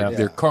 Yeah.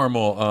 They're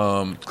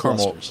caramel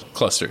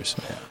clusters.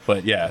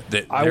 But yeah,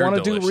 I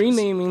want to do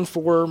renaming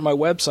for my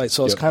website,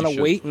 so I was Yep, kind you of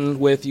should. waiting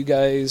with you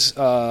guys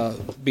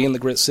being the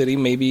Grit City.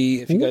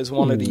 Maybe if you guys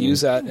wanted to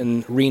use that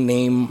and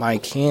rename my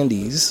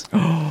candies,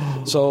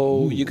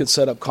 so you could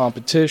set up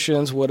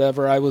competitions,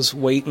 whatever. I was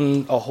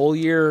waiting a whole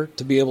year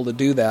to be able to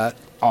do that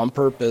on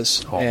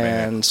purpose,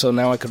 and so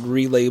now I could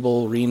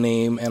relabel,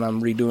 rename, and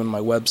I'm redoing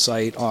my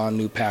website on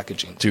new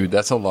packaging. Dude,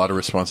 that's a lot of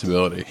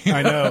responsibility.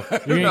 I know.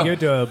 You're going to give it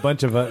to a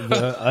bunch of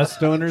us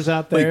stoners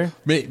out there?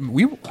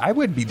 I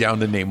would be down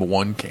to name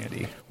one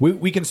candy.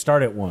 We can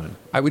start at one.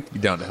 I would be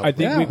down to help. I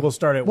think we will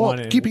start at Well, one.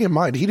 and- keeping in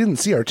mind, he didn't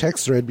see our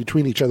text thread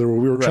between each other where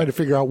we were trying to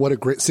figure out what a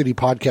Grit City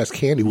podcast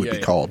candy would be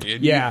called.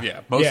 Yeah.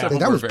 Most Yeah. of them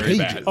That were was very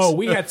pages. bad. Oh,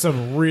 we had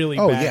some really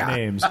bad yeah.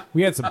 names.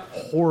 We had some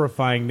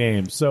horrifying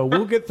names. So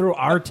we'll get through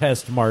our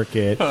test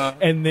market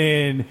and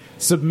then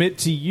submit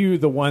to you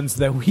the ones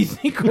that we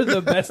think are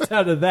the best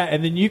out of that.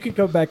 And then you can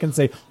come back and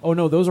say, oh,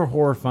 no, those are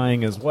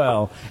horrifying as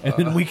well. And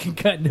then we can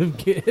kind of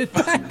get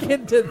back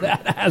into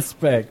that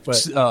aspect.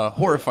 But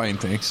Horrifying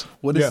things.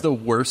 What is Yeah. the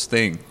worst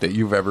thing that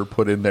you've ever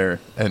put in there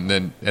and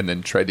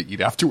then tried to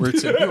eat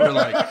afterwards? And you were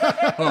like,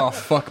 "Oh,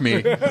 fuck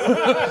me."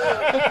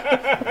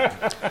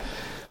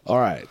 All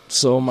right,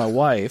 so my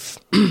wife.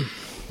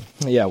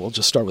 Yeah, we'll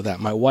just start with that.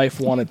 My wife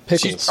wanted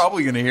pickles. She's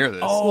probably going to hear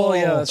this. Well,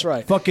 yeah, that's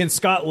right. fucking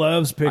Scott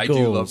loves pickles.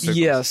 I do love pickles.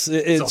 Yes,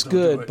 it's So don't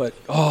good, do it. but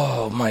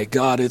oh my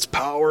god, it's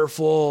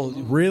powerful.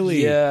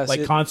 Really? Yes.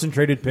 Like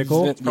concentrated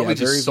pickle? Vin- Probably yeah,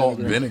 just very salt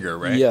vinegar. and vinegar,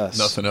 right? Yes.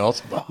 Nothing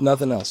else.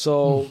 Nothing else.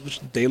 So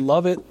they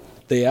love it.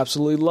 They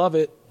absolutely love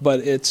it, but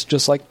it's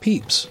just like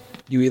Peeps.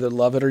 You either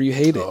love it or you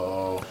hate it.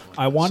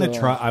 I want to So-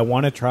 try. I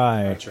want to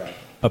try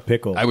a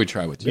pickle. I would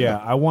try with you. Yeah,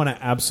 I want to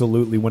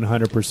absolutely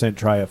 100%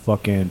 try a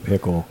fucking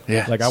pickle.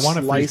 Yeah. Like I want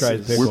a freeze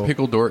dried Slices. pickle. We're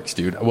pickle dorks,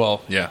 dude.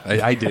 Well, yeah,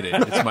 I did it.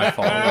 It's my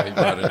fault. I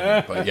brought it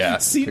in, but yeah.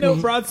 Cino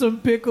brought some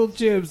pickle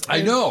chips. I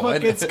and know.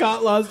 Fucking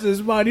Scott lost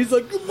his mind. He's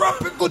like, you brought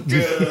pickle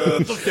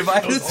chips. If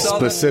I had saw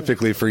that,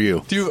 Specifically for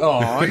you. dude,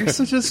 oh, you're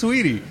such a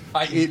sweetie.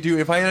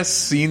 Dude, if I had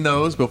seen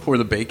those before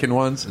the bacon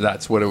ones,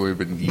 that's what I would have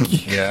been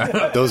eating.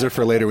 Yeah. Those are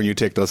for later when you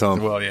take those home.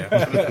 Well,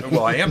 yeah.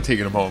 Well, I am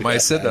taking them home. I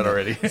said that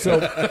already.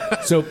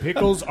 So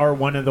pickles are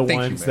one of the Thank you,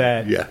 ones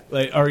man. that Yeah.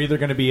 like, are either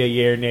going to be a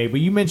yay or nay. But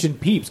you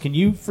mentioned peeps. Can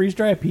you freeze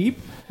dry a peep?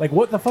 Like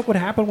what the fuck would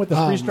happen with the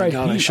Oh freeze dried my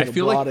God, I peep? should- I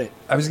feel brought like it.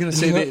 I was going to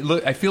say that.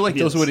 Look, I feel like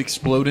those would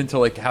explode into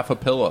like half a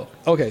pillow.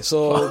 Okay,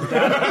 so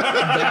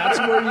that's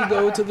where you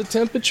go to the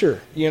temperature.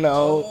 You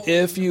know,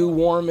 if you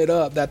warm it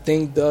up, that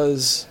thing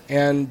does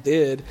and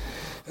did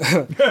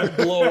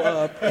blow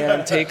up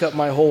and take up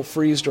my whole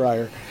freeze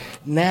dryer.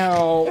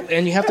 Now,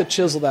 and you have to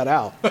chisel that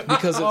out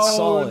because it's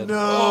solid.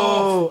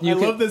 No, You I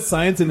can- love the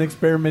science and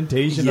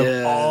experimentation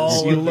of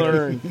all you of it.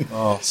 learn.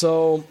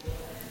 So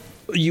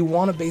you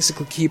want to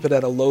basically keep it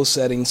at a low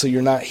setting so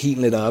you're not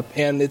heating it up,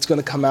 and it's going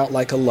to come out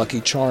like a Lucky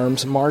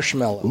Charms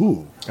marshmallow.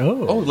 Ooh.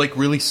 Oh, like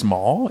really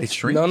small? It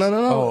shrinks? No.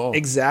 Oh.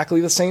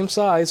 Exactly the same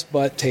size,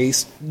 but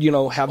taste,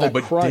 have that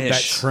but crunch.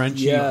 dish. That crunchy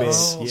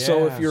Yes. bit. So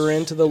Yeah. if you're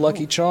into the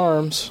Lucky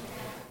Charms,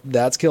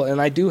 that's kill. And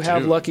I do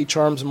have Dude. Lucky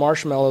Charms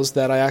marshmallows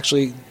that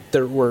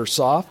that were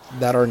soft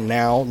that are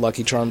now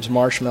Lucky Charms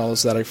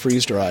marshmallows that I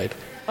freeze dried.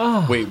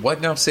 Wait,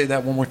 what? Now say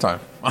that one more time.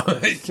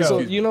 So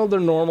you know they're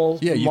normal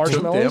yeah, you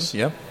marshmallows. took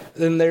them. Yep.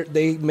 Then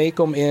they make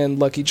them in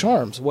Lucky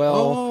Charms.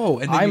 Well,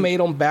 and then I made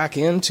them back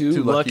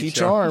into Lucky Lucky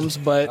Charms,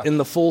 but in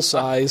the full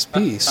size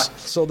piece.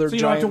 So they're So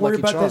you don't giant have to worry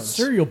Lucky about Charms. that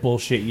cereal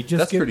bullshit. You just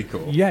That's get, pretty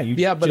cool. Yeah,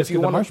 But just if you get the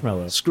want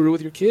marshmallow. to screw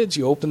with your kids,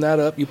 you open that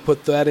up, you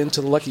put that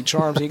into the Lucky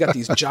Charms, and you got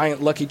these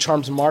giant Lucky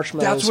Charms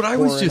marshmallows. That's what I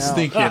was pouring just out.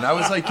 thinking. I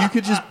was like, you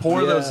could just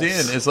pour those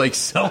in as like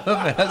sell them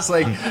as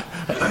like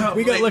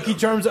We got Lucky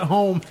Charms at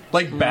home.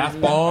 like bath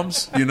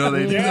bombs. You know,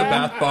 they do the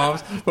bath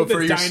bombs, but The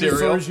for your cereal.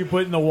 dinosaurs you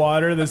put in the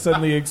water that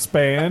suddenly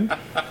expand.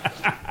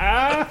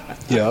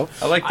 Yep.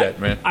 I like that,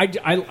 man.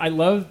 I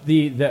love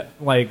the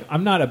like.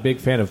 I'm not a big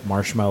fan of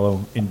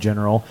marshmallow in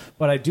general,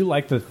 but I do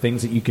like the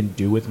things that you can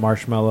do with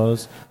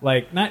marshmallows.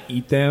 Like not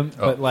eat them,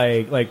 but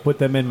like put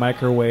them in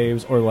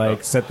microwaves or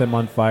like set them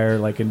on fire,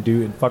 like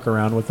and fuck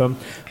around with them.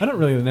 I don't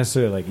really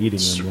necessarily like eating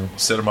them. Though.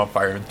 Set them on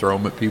fire and throw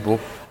them at people.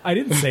 I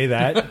didn't say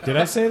that. Did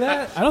I say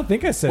that? I don't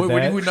think I said What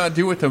that. do you not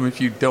do with them if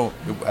you don't?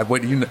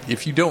 What do you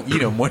if you don't eat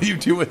them? What do you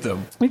do with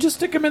them? You just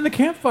stick them in the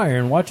campfire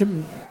and watch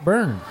them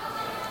burn.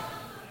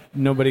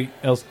 Nobody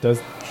else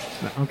does.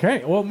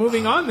 Okay, well,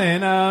 moving on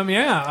then.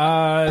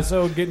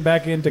 So getting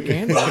back into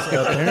candy.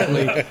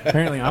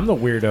 apparently, I'm the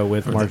weirdo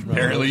with marshmallows.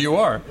 Apparently, you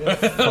are.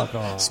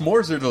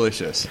 S'mores are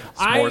delicious.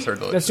 S'mores are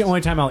delicious. That's the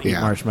only time I'll eat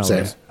Yeah, marshmallows.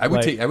 same. I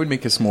would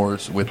make a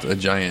s'mores with a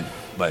giant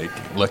like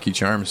Lucky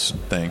Charms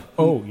thing.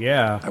 Oh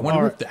yeah. I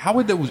wonder how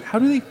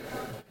do they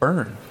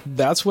burn?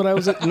 That's what I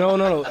was.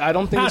 No. I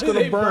don't think How it's do going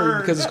they to burn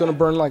burn? because it's going to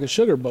burn like a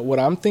sugar. But what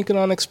I'm thinking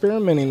on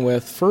experimenting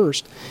with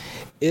first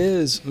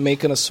is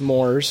making a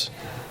s'mores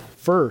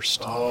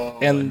first,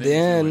 and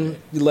then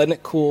you letting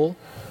it cool.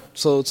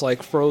 So it's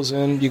like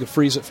frozen. You can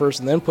freeze it first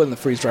and then put it in the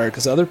freeze dryer.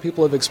 Because other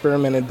people have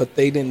experimented, but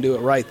they didn't do it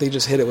right. They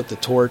just hit it with the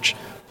torch,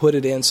 put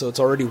it in so it's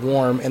already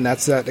warm, and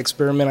that's that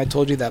experiment I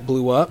told you that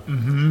blew up.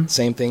 Mm-hmm.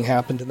 Same thing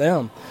happened to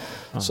them.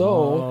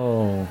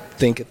 So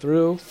think it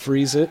through,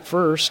 freeze it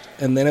first,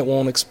 and then it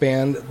won't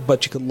expand,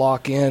 but you could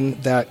lock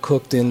in that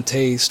cooked in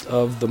taste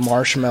of the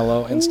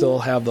marshmallow and still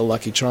have the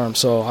Lucky Charm.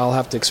 So I'll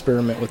have to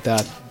experiment with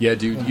that. Yeah,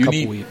 dude, in a you couple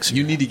need weeks.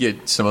 you need to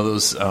get some of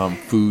those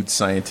food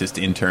scientist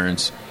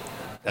interns.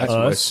 That's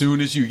as soon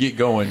as you get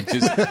going,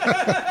 just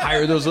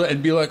hire those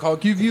and be like, "I'll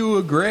give you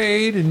a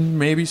grade and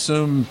maybe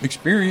some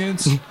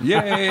experience."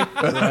 Yay!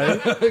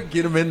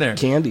 Get them in there,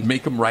 Candy.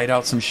 Make them write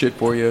out some shit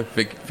for you.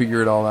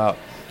 Figure it all out.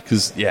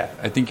 Because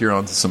I think you're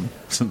onto some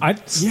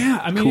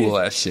cool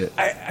ass shit.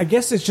 I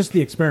guess it's just the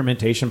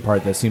experimentation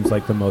part that seems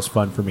like the most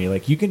fun for me.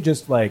 Like you can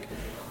just like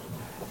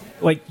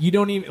you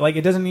don't even like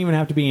it doesn't even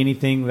have to be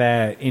anything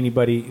that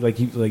anybody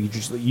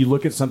you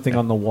look at something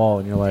on the wall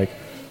and you're like,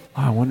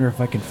 oh, I wonder if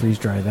I can freeze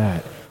dry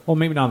that. Well,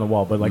 maybe not on the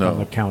wall, but like on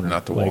the counter,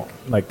 not the wall,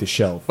 like the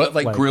shelf, but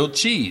like grilled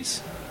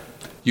cheese.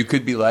 You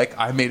could be like,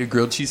 I made a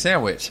grilled cheese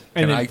sandwich.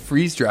 Can I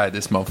freeze dry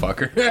this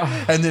motherfucker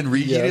and then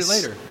reheat it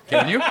later?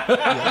 Can you?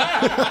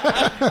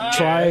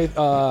 Try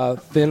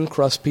thin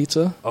crust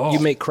pizza. You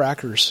make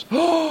crackers.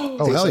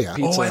 Oh, hell yeah.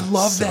 Pizza. Oh, I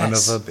love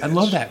that. I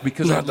love that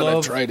because Not that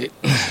I've tried it.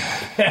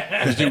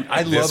 dude,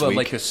 I love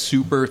like a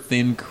super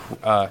thin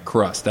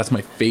crust. That's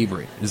my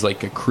favorite. Is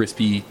like a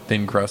crispy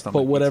thin crust on But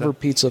my whattever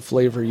pizza. pizza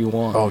flavor you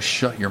want. Oh,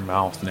 shut your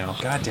mouth now.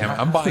 God damn it.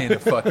 I'm buying a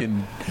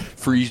fucking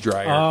freeze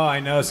dryer. Oh,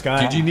 I know,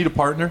 Scott. Did you need a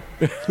partner?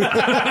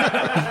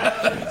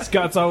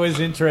 Scott's always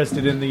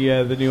interested in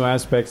the new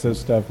aspects of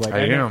stuff. Like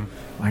I am.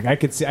 Like I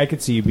could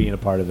see you being a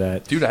part of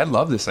that. Dude, I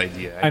love this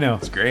idea. I know.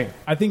 It's great.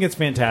 I think it's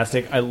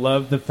fantastic. I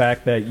love the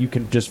fact that you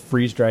can just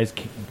freeze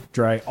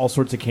dry all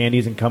sorts of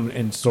candies and come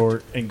and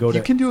sort and go to.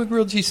 You can do a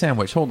grilled cheese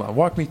sandwich. Hold on.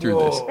 Walk me through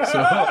this. So,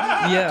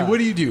 Yeah. what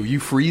do? You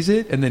freeze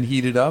it and then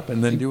heat it up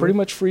and then do pretty it?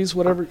 much freeze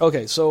whatever.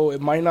 Okay, so it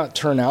might not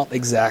turn out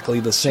exactly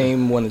the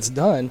same when it's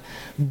done,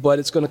 but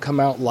it's going to come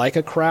out like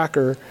a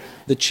cracker.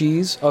 The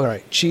cheese, all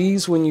right,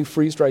 cheese, when you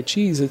freeze dry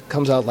cheese, it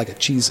comes out like a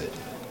Cheez-It.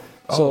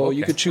 So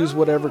you could choose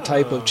whatever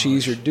type of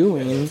cheese you're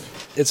doing.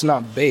 It's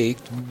not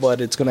baked,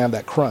 but it's going to have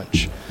that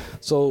crunch.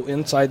 So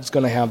inside it's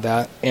going to have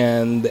that,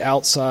 and the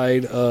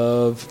outside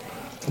of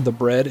the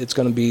bread, it's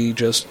going to be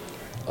just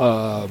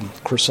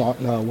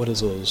croissant. No, what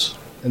is those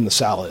in the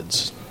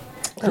salads?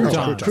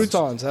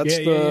 Croutons. That's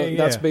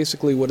that's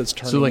basically what it's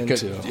turning So like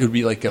into. it would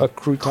be like a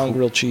crouton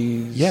grilled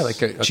cheese. Yeah,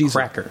 like a Cheez-It.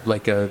 cracker,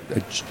 like a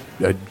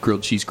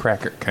grilled cheese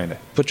cracker, kind of.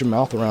 Put your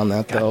mouth around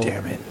that, though. God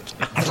damn it!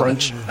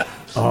 Crunch.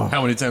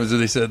 How many times have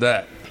they said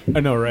that?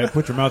 I know, right?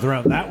 Put your mouth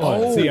around that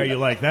one. See how you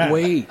like that.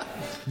 Wait.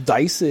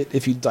 Dice it.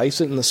 If you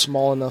dice it in the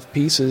small enough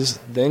pieces,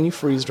 then you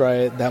freeze dry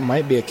it. That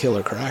might be a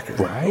killer cracker.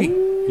 Right?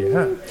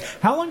 Yeah.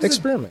 How long does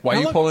Experiment. Why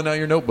are you pulling out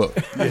your notebook?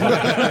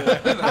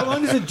 How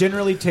long does it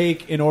generally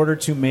take in order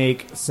to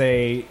make,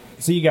 say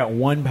you got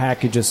one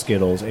package of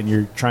Skittles and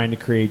you're trying to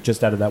create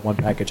just out of that one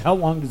package? How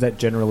long does that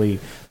generally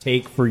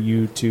take for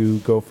you to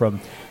go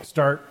from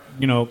start,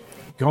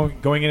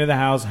 going into the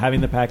house, having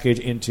the package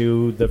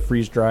into the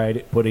freeze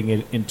dried, putting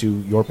it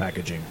into your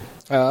packaging?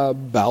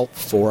 About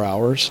 4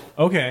 hours.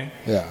 Okay.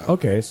 Yeah.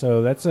 Okay,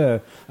 so that's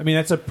a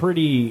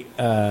pretty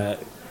a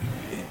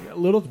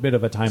little bit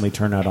of a timely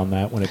turnout on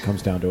that when it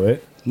comes down to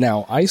it.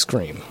 Now, ice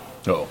cream.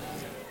 Oh.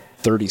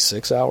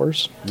 36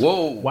 hours.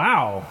 Whoa.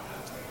 Wow.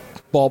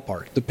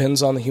 Ballpark.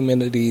 Depends on the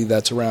humidity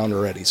that's around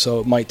already. So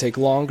it might take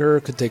longer,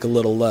 it could take a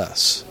little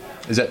less.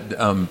 Is that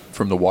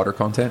from the water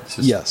content?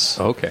 Yes.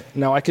 Oh, okay.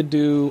 Now, I could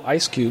do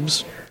ice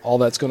cubes. All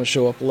that's going to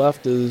show up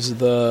left is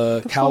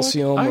the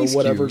calcium or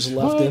whatever's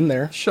left in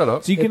there. Shut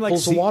up. So you can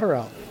pulls the water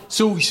out.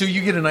 So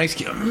you get an ice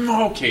cube.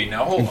 Okay,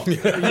 now hold on.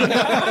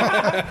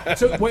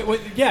 So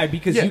wait, yeah,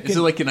 because you can. Is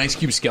it like an ice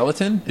cube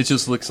skeleton? It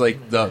just looks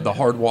like the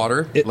hard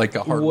water, like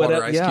a hard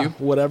water ice cube.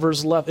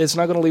 Whatever's left. It's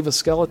not going to leave a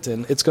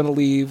skeleton. It's going to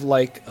leave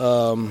like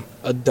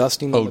a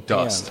dusting on the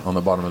dust pan. on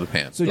the bottom of the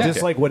pan. So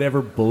just like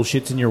whatever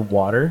bullshit's in your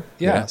water.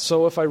 Yeah.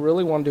 So if I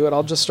really want to do it,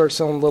 I'll just start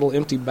selling little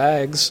empty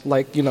bags,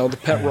 like the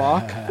Pet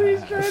Rock,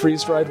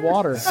 freeze dried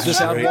water.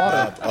 Just add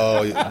water.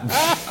 Oh,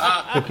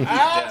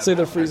 yeah. Say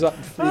the freeze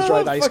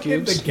dried ice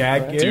cubes. The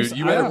gag gifts. Dude,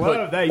 you better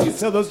love that. You can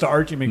sell those to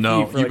Archie McGee.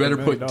 No, for you like better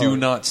 $1 put million. "do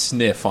not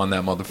sniff" on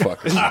that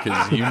motherfucker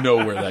because you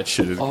know where that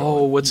shit is going.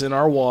 Oh, what's in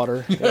our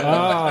water?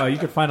 Oh, you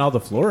can find all the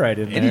fluoride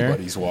in there.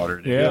 Anybody's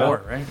water, Yeah.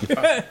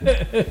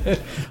 right?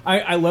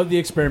 I love the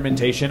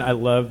experimentation. I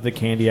love the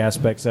candy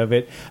aspects of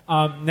it.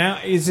 Now,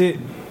 is it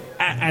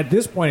at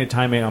this point in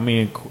time? I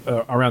mean,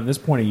 around this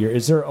point of year,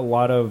 is there a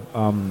lot of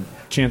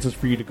chances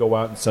for you to go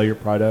out and sell your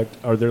product?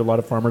 Are there a lot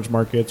of farmers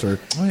markets or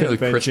like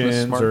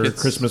conventions or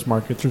Christmas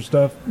markets or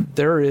stuff?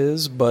 There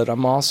is, but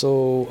I'm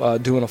also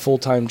doing a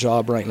full-time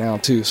job right now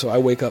too. So I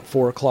wake up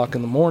 4 o'clock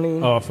in the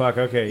morning. Oh fuck!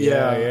 Okay,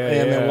 yeah.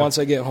 And then once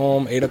I get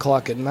home, 8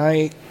 o'clock at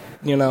night.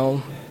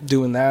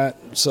 Doing that.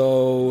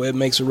 So it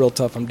makes it real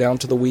tough. I'm down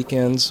to the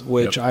weekends,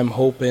 which I'm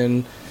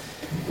hoping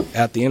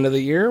at the end of the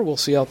year we'll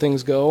see how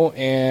things go,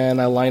 and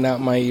I line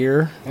out my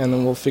year, and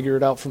then we'll figure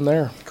it out from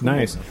there.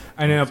 Nice.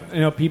 I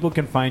know people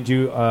can find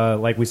you,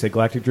 like we said,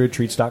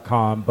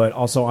 galacticdruidtreats.com, but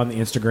also on the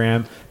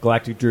Instagram,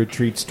 Galactic Druid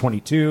Treats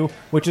 22,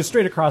 which is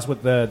straight across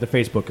with the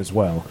Facebook as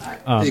well.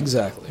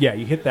 Exactly. Yeah,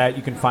 you hit that.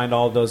 You can find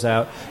all of those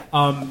out.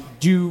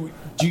 Do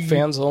you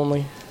Fans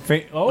only.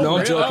 No,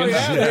 I'm joking. Oh,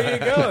 yeah, there you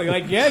go.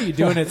 Like, yeah, you're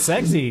doing it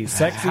sexy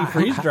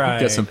freeze dry.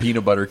 Got some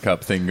peanut butter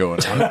cup thing going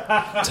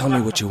on. Tell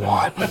me what you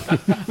want.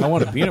 I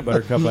want a peanut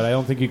butter cup, but I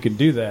don't think you can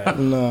do that.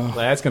 No,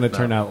 that's going to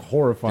turn out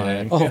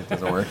horrifying. Yeah, it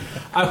doesn't work.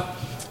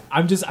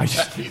 I just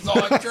He's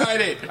all, I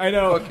tried it. I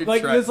know.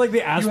 Like it's like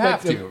the aspect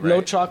you have to, of right?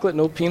 No chocolate,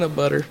 no peanut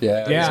butter.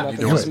 Yeah. It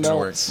just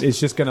melts. It's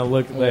just going to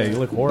look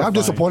horrifying. I'm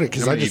disappointed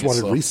because I just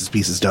wanted Reese's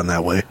Pieces done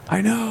that way.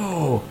 I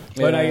know.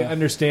 But I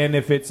understand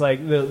if it's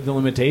like the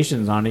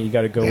limitations on it, you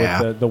got to go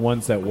with the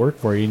ones that work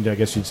for you. And I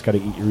guess you just got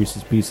to eat your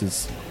Reese's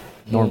Pieces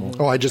normal.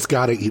 Oh, I just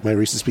got to eat my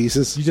Reese's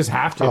Pieces? You just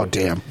have to. Oh,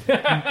 damn.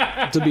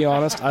 To be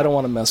honest, I don't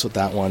want to mess with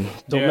that one.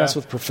 Don't mess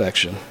with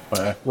perfection.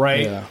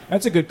 Right. Yeah.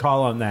 That's a good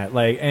call on that.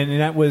 Like,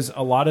 and that was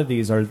a lot of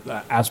these are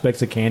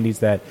aspects of candies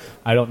that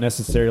I'm not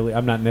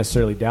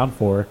necessarily down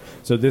for.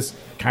 So this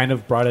kind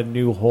of brought a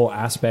new whole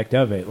aspect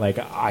of it. Like,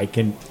 I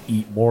can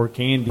eat more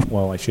candy.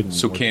 Well, I shouldn't.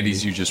 So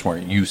candies you just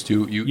weren't used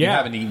to. You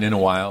haven't eaten in a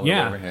while.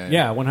 Yeah.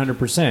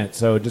 100%.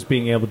 So just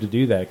being able to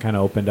do that kind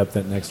of opened up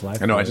that next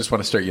life. I know. I just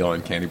want to start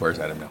yelling candy bars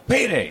at him now.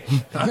 Payday.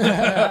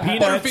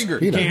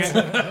 Butterfinger.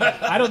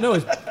 I don't know.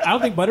 I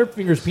don't think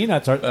Butterfinger's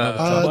peanuts are.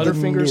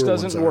 Butterfingers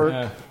doesn't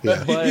work.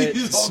 But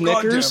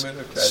Snickers,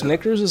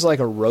 Snickers is like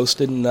a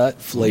roasted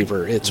nut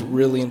flavor. It's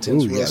really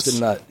intense roasted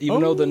nut.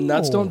 Even though the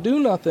nuts don't do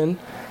nothing,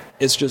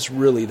 it's just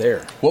really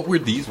there. What were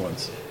these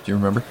ones? Do you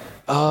remember?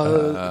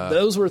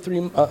 Those were Three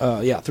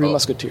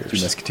Musketeers.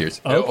 Three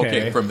Musketeers.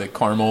 Okay. From the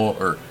caramel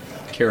or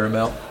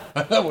caramel.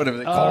 Whatever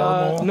they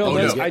call them. No,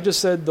 I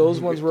just said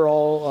those ones were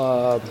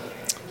all.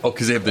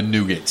 Because they have the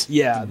nougats.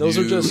 Yeah, those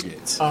are just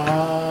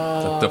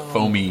the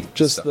foamy.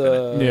 Just stuff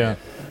the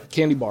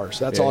candy bars.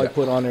 That's all I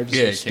put on there.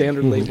 Just a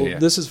standard label. Yeah.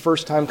 This is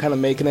first time kind of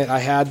making it. I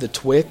had the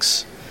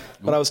Twix,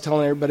 but I was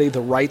telling everybody the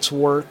rights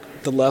work,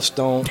 the lefts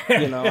don't.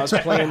 I was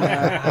playing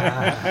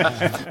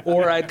that.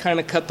 Or I'd kind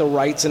of cut the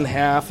rights in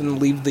half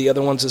and leave the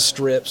other ones as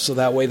strips, so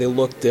that way they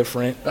look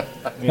different.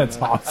 That's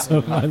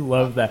awesome. I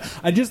love that.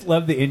 I just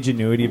love the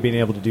ingenuity of being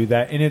able to do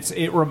that. And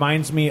it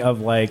reminds me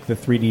of like the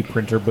 3D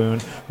printer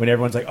boom when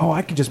everyone's like, oh,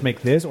 I can just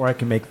make this or I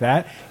can make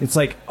that. It's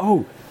like,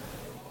 oh,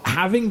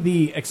 having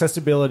the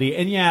accessibility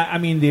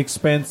and the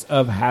expense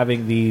of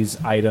having these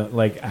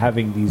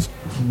having these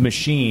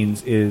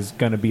machines is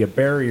going to be a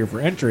barrier for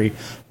entry,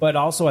 but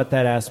also at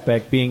that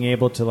aspect being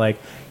able to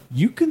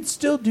you can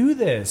still do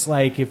this.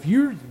 Like, if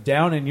you're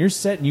down and you're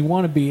set and you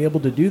want to be able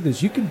to do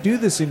this, you can do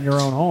this in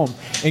your own home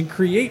and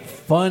create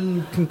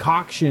fun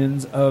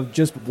concoctions of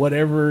just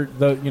whatever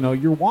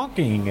you're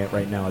wonking it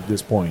right now at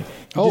this point.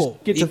 You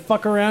just get to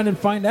fuck around and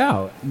find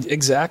out.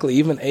 Exactly.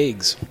 Even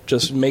eggs.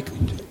 Just make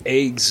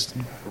eggs,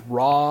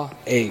 raw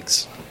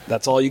eggs.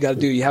 That's all you got to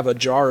do. You have a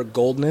jar of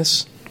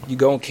Goldness. You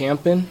go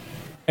camping.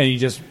 And you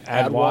just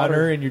add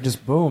water, and you're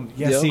just boom.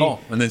 Yeah, Yep. see,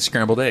 and then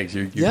scrambled eggs.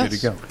 You're good to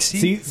go.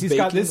 See,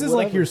 Scott, this is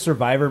like your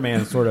Survivor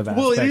Man sort of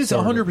aspect. Well, it is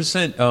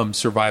 100%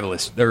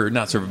 survivalist, or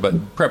not survival,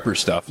 but prepper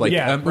stuff. Like,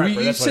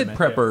 prepper, you said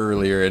prepper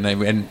earlier,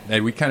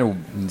 and we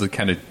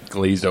kind of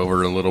glazed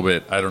over a little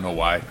bit. I don't know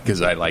why,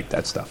 because I like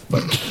that stuff.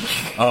 But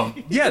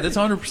Yeah, that's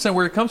 100%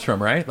 where it comes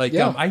from, right? Like,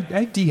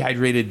 I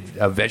dehydrated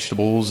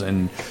vegetables,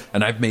 and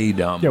I've made...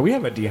 we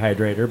have a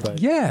dehydrator, but...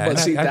 Yeah, But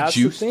see, I've that's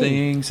juiced the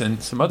thing. things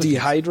and some other things.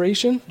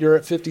 Dehydration, you're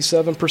at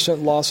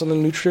 57% loss on the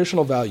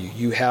nutritional value.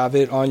 You have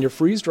it on your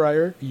freeze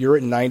dryer, you're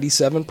at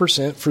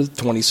 97% for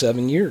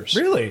 27 years.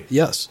 Really?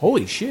 Yes.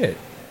 Holy shit.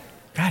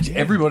 God damn.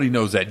 Everybody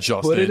knows that,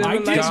 Justin. Put it in I the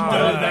didn't nice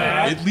know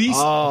that. At least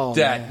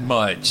that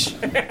much.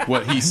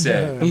 What he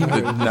said.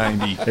 The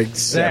 97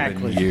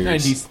 Exactly.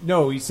 years. He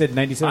said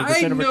 97%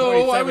 I over know.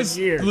 27 I was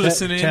years.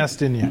 listening.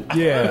 Testing you.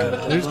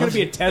 Yeah, there's going to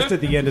be a test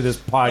at the end of this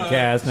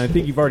podcast, and I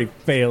think you've already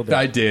failed it.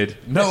 I did.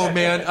 No,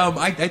 man.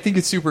 I think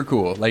it's super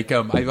cool. Like,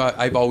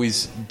 I've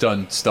always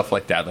done stuff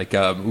like that. Like,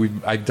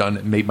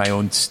 I've made my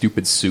own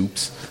stupid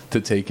soups to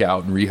take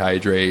out and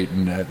rehydrate,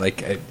 and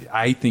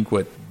I think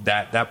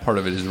that part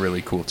of it is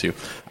really cool too.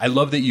 I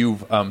love that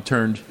you've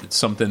turned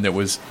something that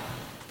was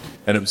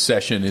an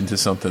obsession into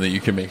something that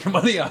you can make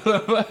money out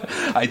of.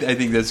 I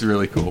think that's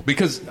really cool,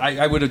 because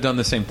I would have done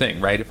the same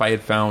thing, right? If I had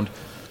found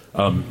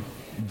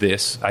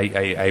this,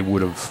 I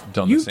would have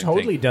done the You've same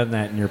totally thing. done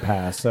that in your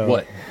past. So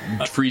What?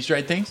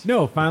 Freeze-dried things?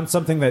 No, found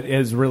something that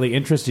has really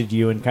interested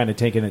you and kind of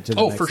taken it to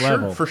the next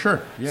level. for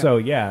sure. Yeah. So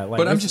yeah, like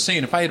But I'm just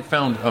saying, if I had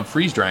found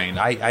freeze drying,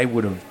 I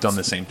would have done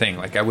the same thing.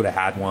 Like, I would have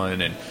had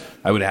one, and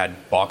I would have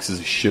had boxes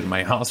of shit in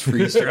my house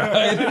freeze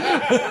dried.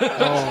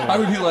 I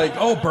would be like,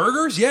 "Oh,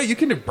 burgers? Yeah, you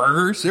can do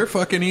burgers. They're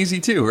fucking easy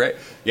too, right?"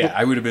 Yeah,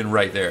 I would have been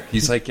right there.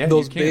 He's like, "Yeah,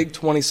 Those you can." big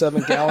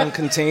 27-gallon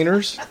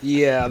containers.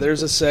 Yeah,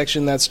 there's a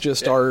section that's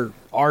just our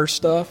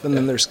stuff, and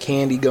then there's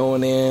candy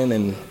going in,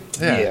 and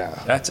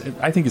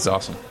I think it's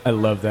awesome. I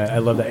love that. I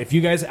love that. If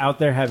you guys out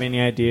there have any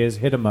ideas,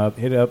 hit him up.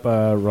 Hit up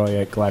Roy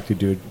at Galactic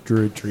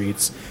Druid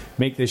Treats.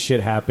 Make this shit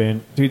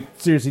happen. Dude,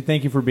 seriously,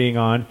 thank you for being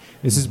on.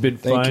 This has been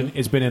fun. you.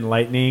 It's been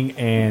enlightening,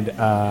 and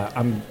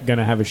I'm going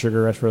to have a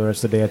sugar rush for the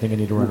rest of the day. I think I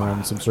need to run around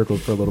in some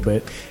circles for a little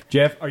bit.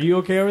 Jeff, are you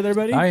okay over there,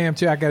 buddy? I am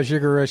too. I got a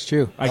sugar rush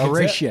too. I'll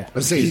race you.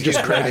 Let's say you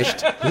just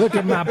crashed. Look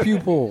at my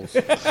pupils.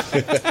 Look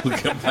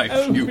at my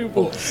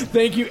pupil.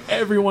 Thank you,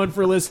 everyone,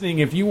 for listening.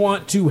 If you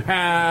want to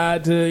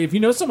if you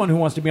know someone who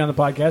wants to be on the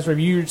podcast, or if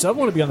you yourself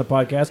want to be on the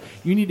podcast,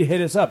 you need to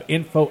hit us up,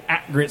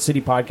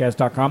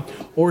 info@gritcitypodcast.com,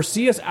 or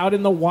see us out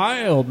in the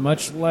wild,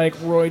 much like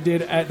Roy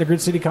did at the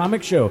Grit City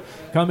Comic Show.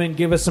 Come and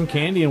give us some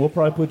candy, and we'll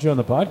probably put you on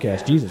the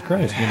podcast. Jesus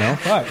Christ,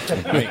 fuck.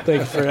 thank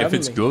you for having If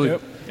it's me. good.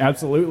 Yep,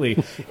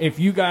 absolutely. If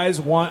you guys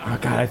want,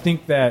 I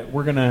think that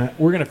we're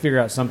gonna figure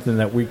out something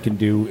that we can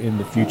do in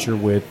the future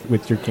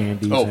with your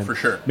candies. Oh, and for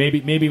sure.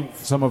 Maybe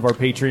some of our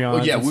Patreons.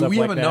 Well, yeah, and stuff we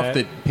have like enough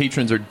that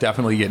patrons are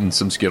definitely getting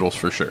some Skittles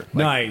for sure.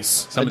 Like,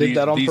 Nice. some I of did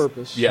that on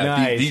purpose. Yeah,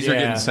 Nice, these are yeah.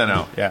 getting sent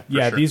out. Yeah, for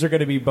sure. These are going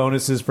to be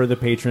bonuses for the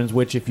patrons,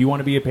 which if you want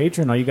to be a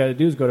patron, all you got to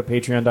do is go to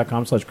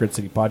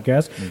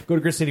patreon.com/GritCityPodcast. Go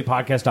to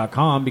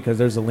GritCityPodcast.com because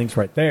there's the links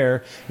right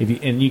there.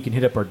 And you can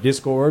hit up our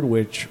Discord,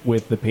 which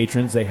with the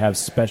patrons, they have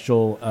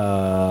special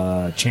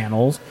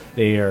channels.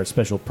 They are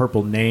special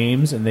purple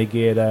names, and they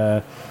get,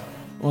 I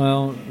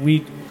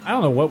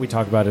don't know what we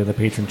talk about in the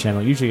patron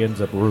channel. It usually ends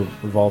up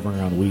revolving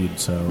around weed,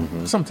 so...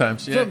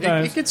 Sometimes, yeah.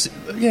 Sometimes. It gets,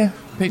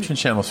 patron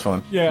channel's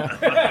fun. Yeah.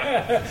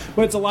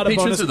 But it's a lot of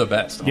Patrons bonus. are the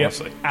best, Yep,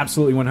 honestly.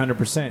 absolutely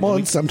 100%. Well,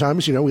 and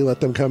sometimes, we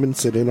let them come and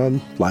sit in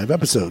on live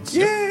episodes.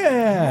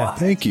 Yeah.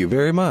 Thank you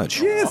very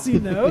much. Yes,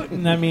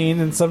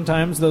 and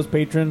sometimes those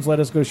patrons let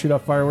us go shoot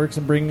off fireworks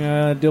and bring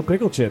dill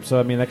pickle chips.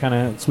 So, that kind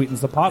of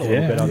sweetens the pot a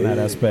little bit on that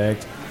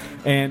aspect.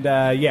 And,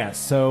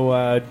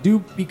 so do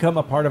become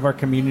a part of our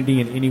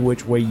community in any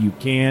which way you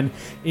can.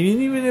 And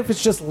even if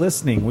it's just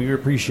listening, we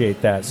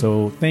appreciate that.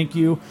 So thank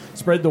you.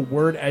 Spread the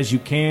word as you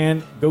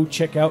can. Go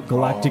check out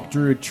Galactic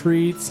Druid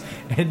Treats.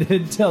 And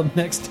until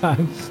next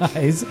time,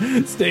 guys,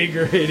 stay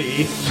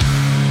gritty.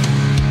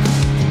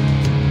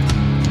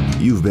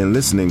 You've been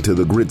listening to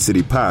the Grit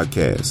City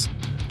Podcast.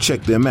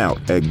 Check them out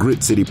at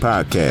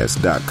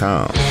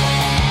gritcitypodcast.com.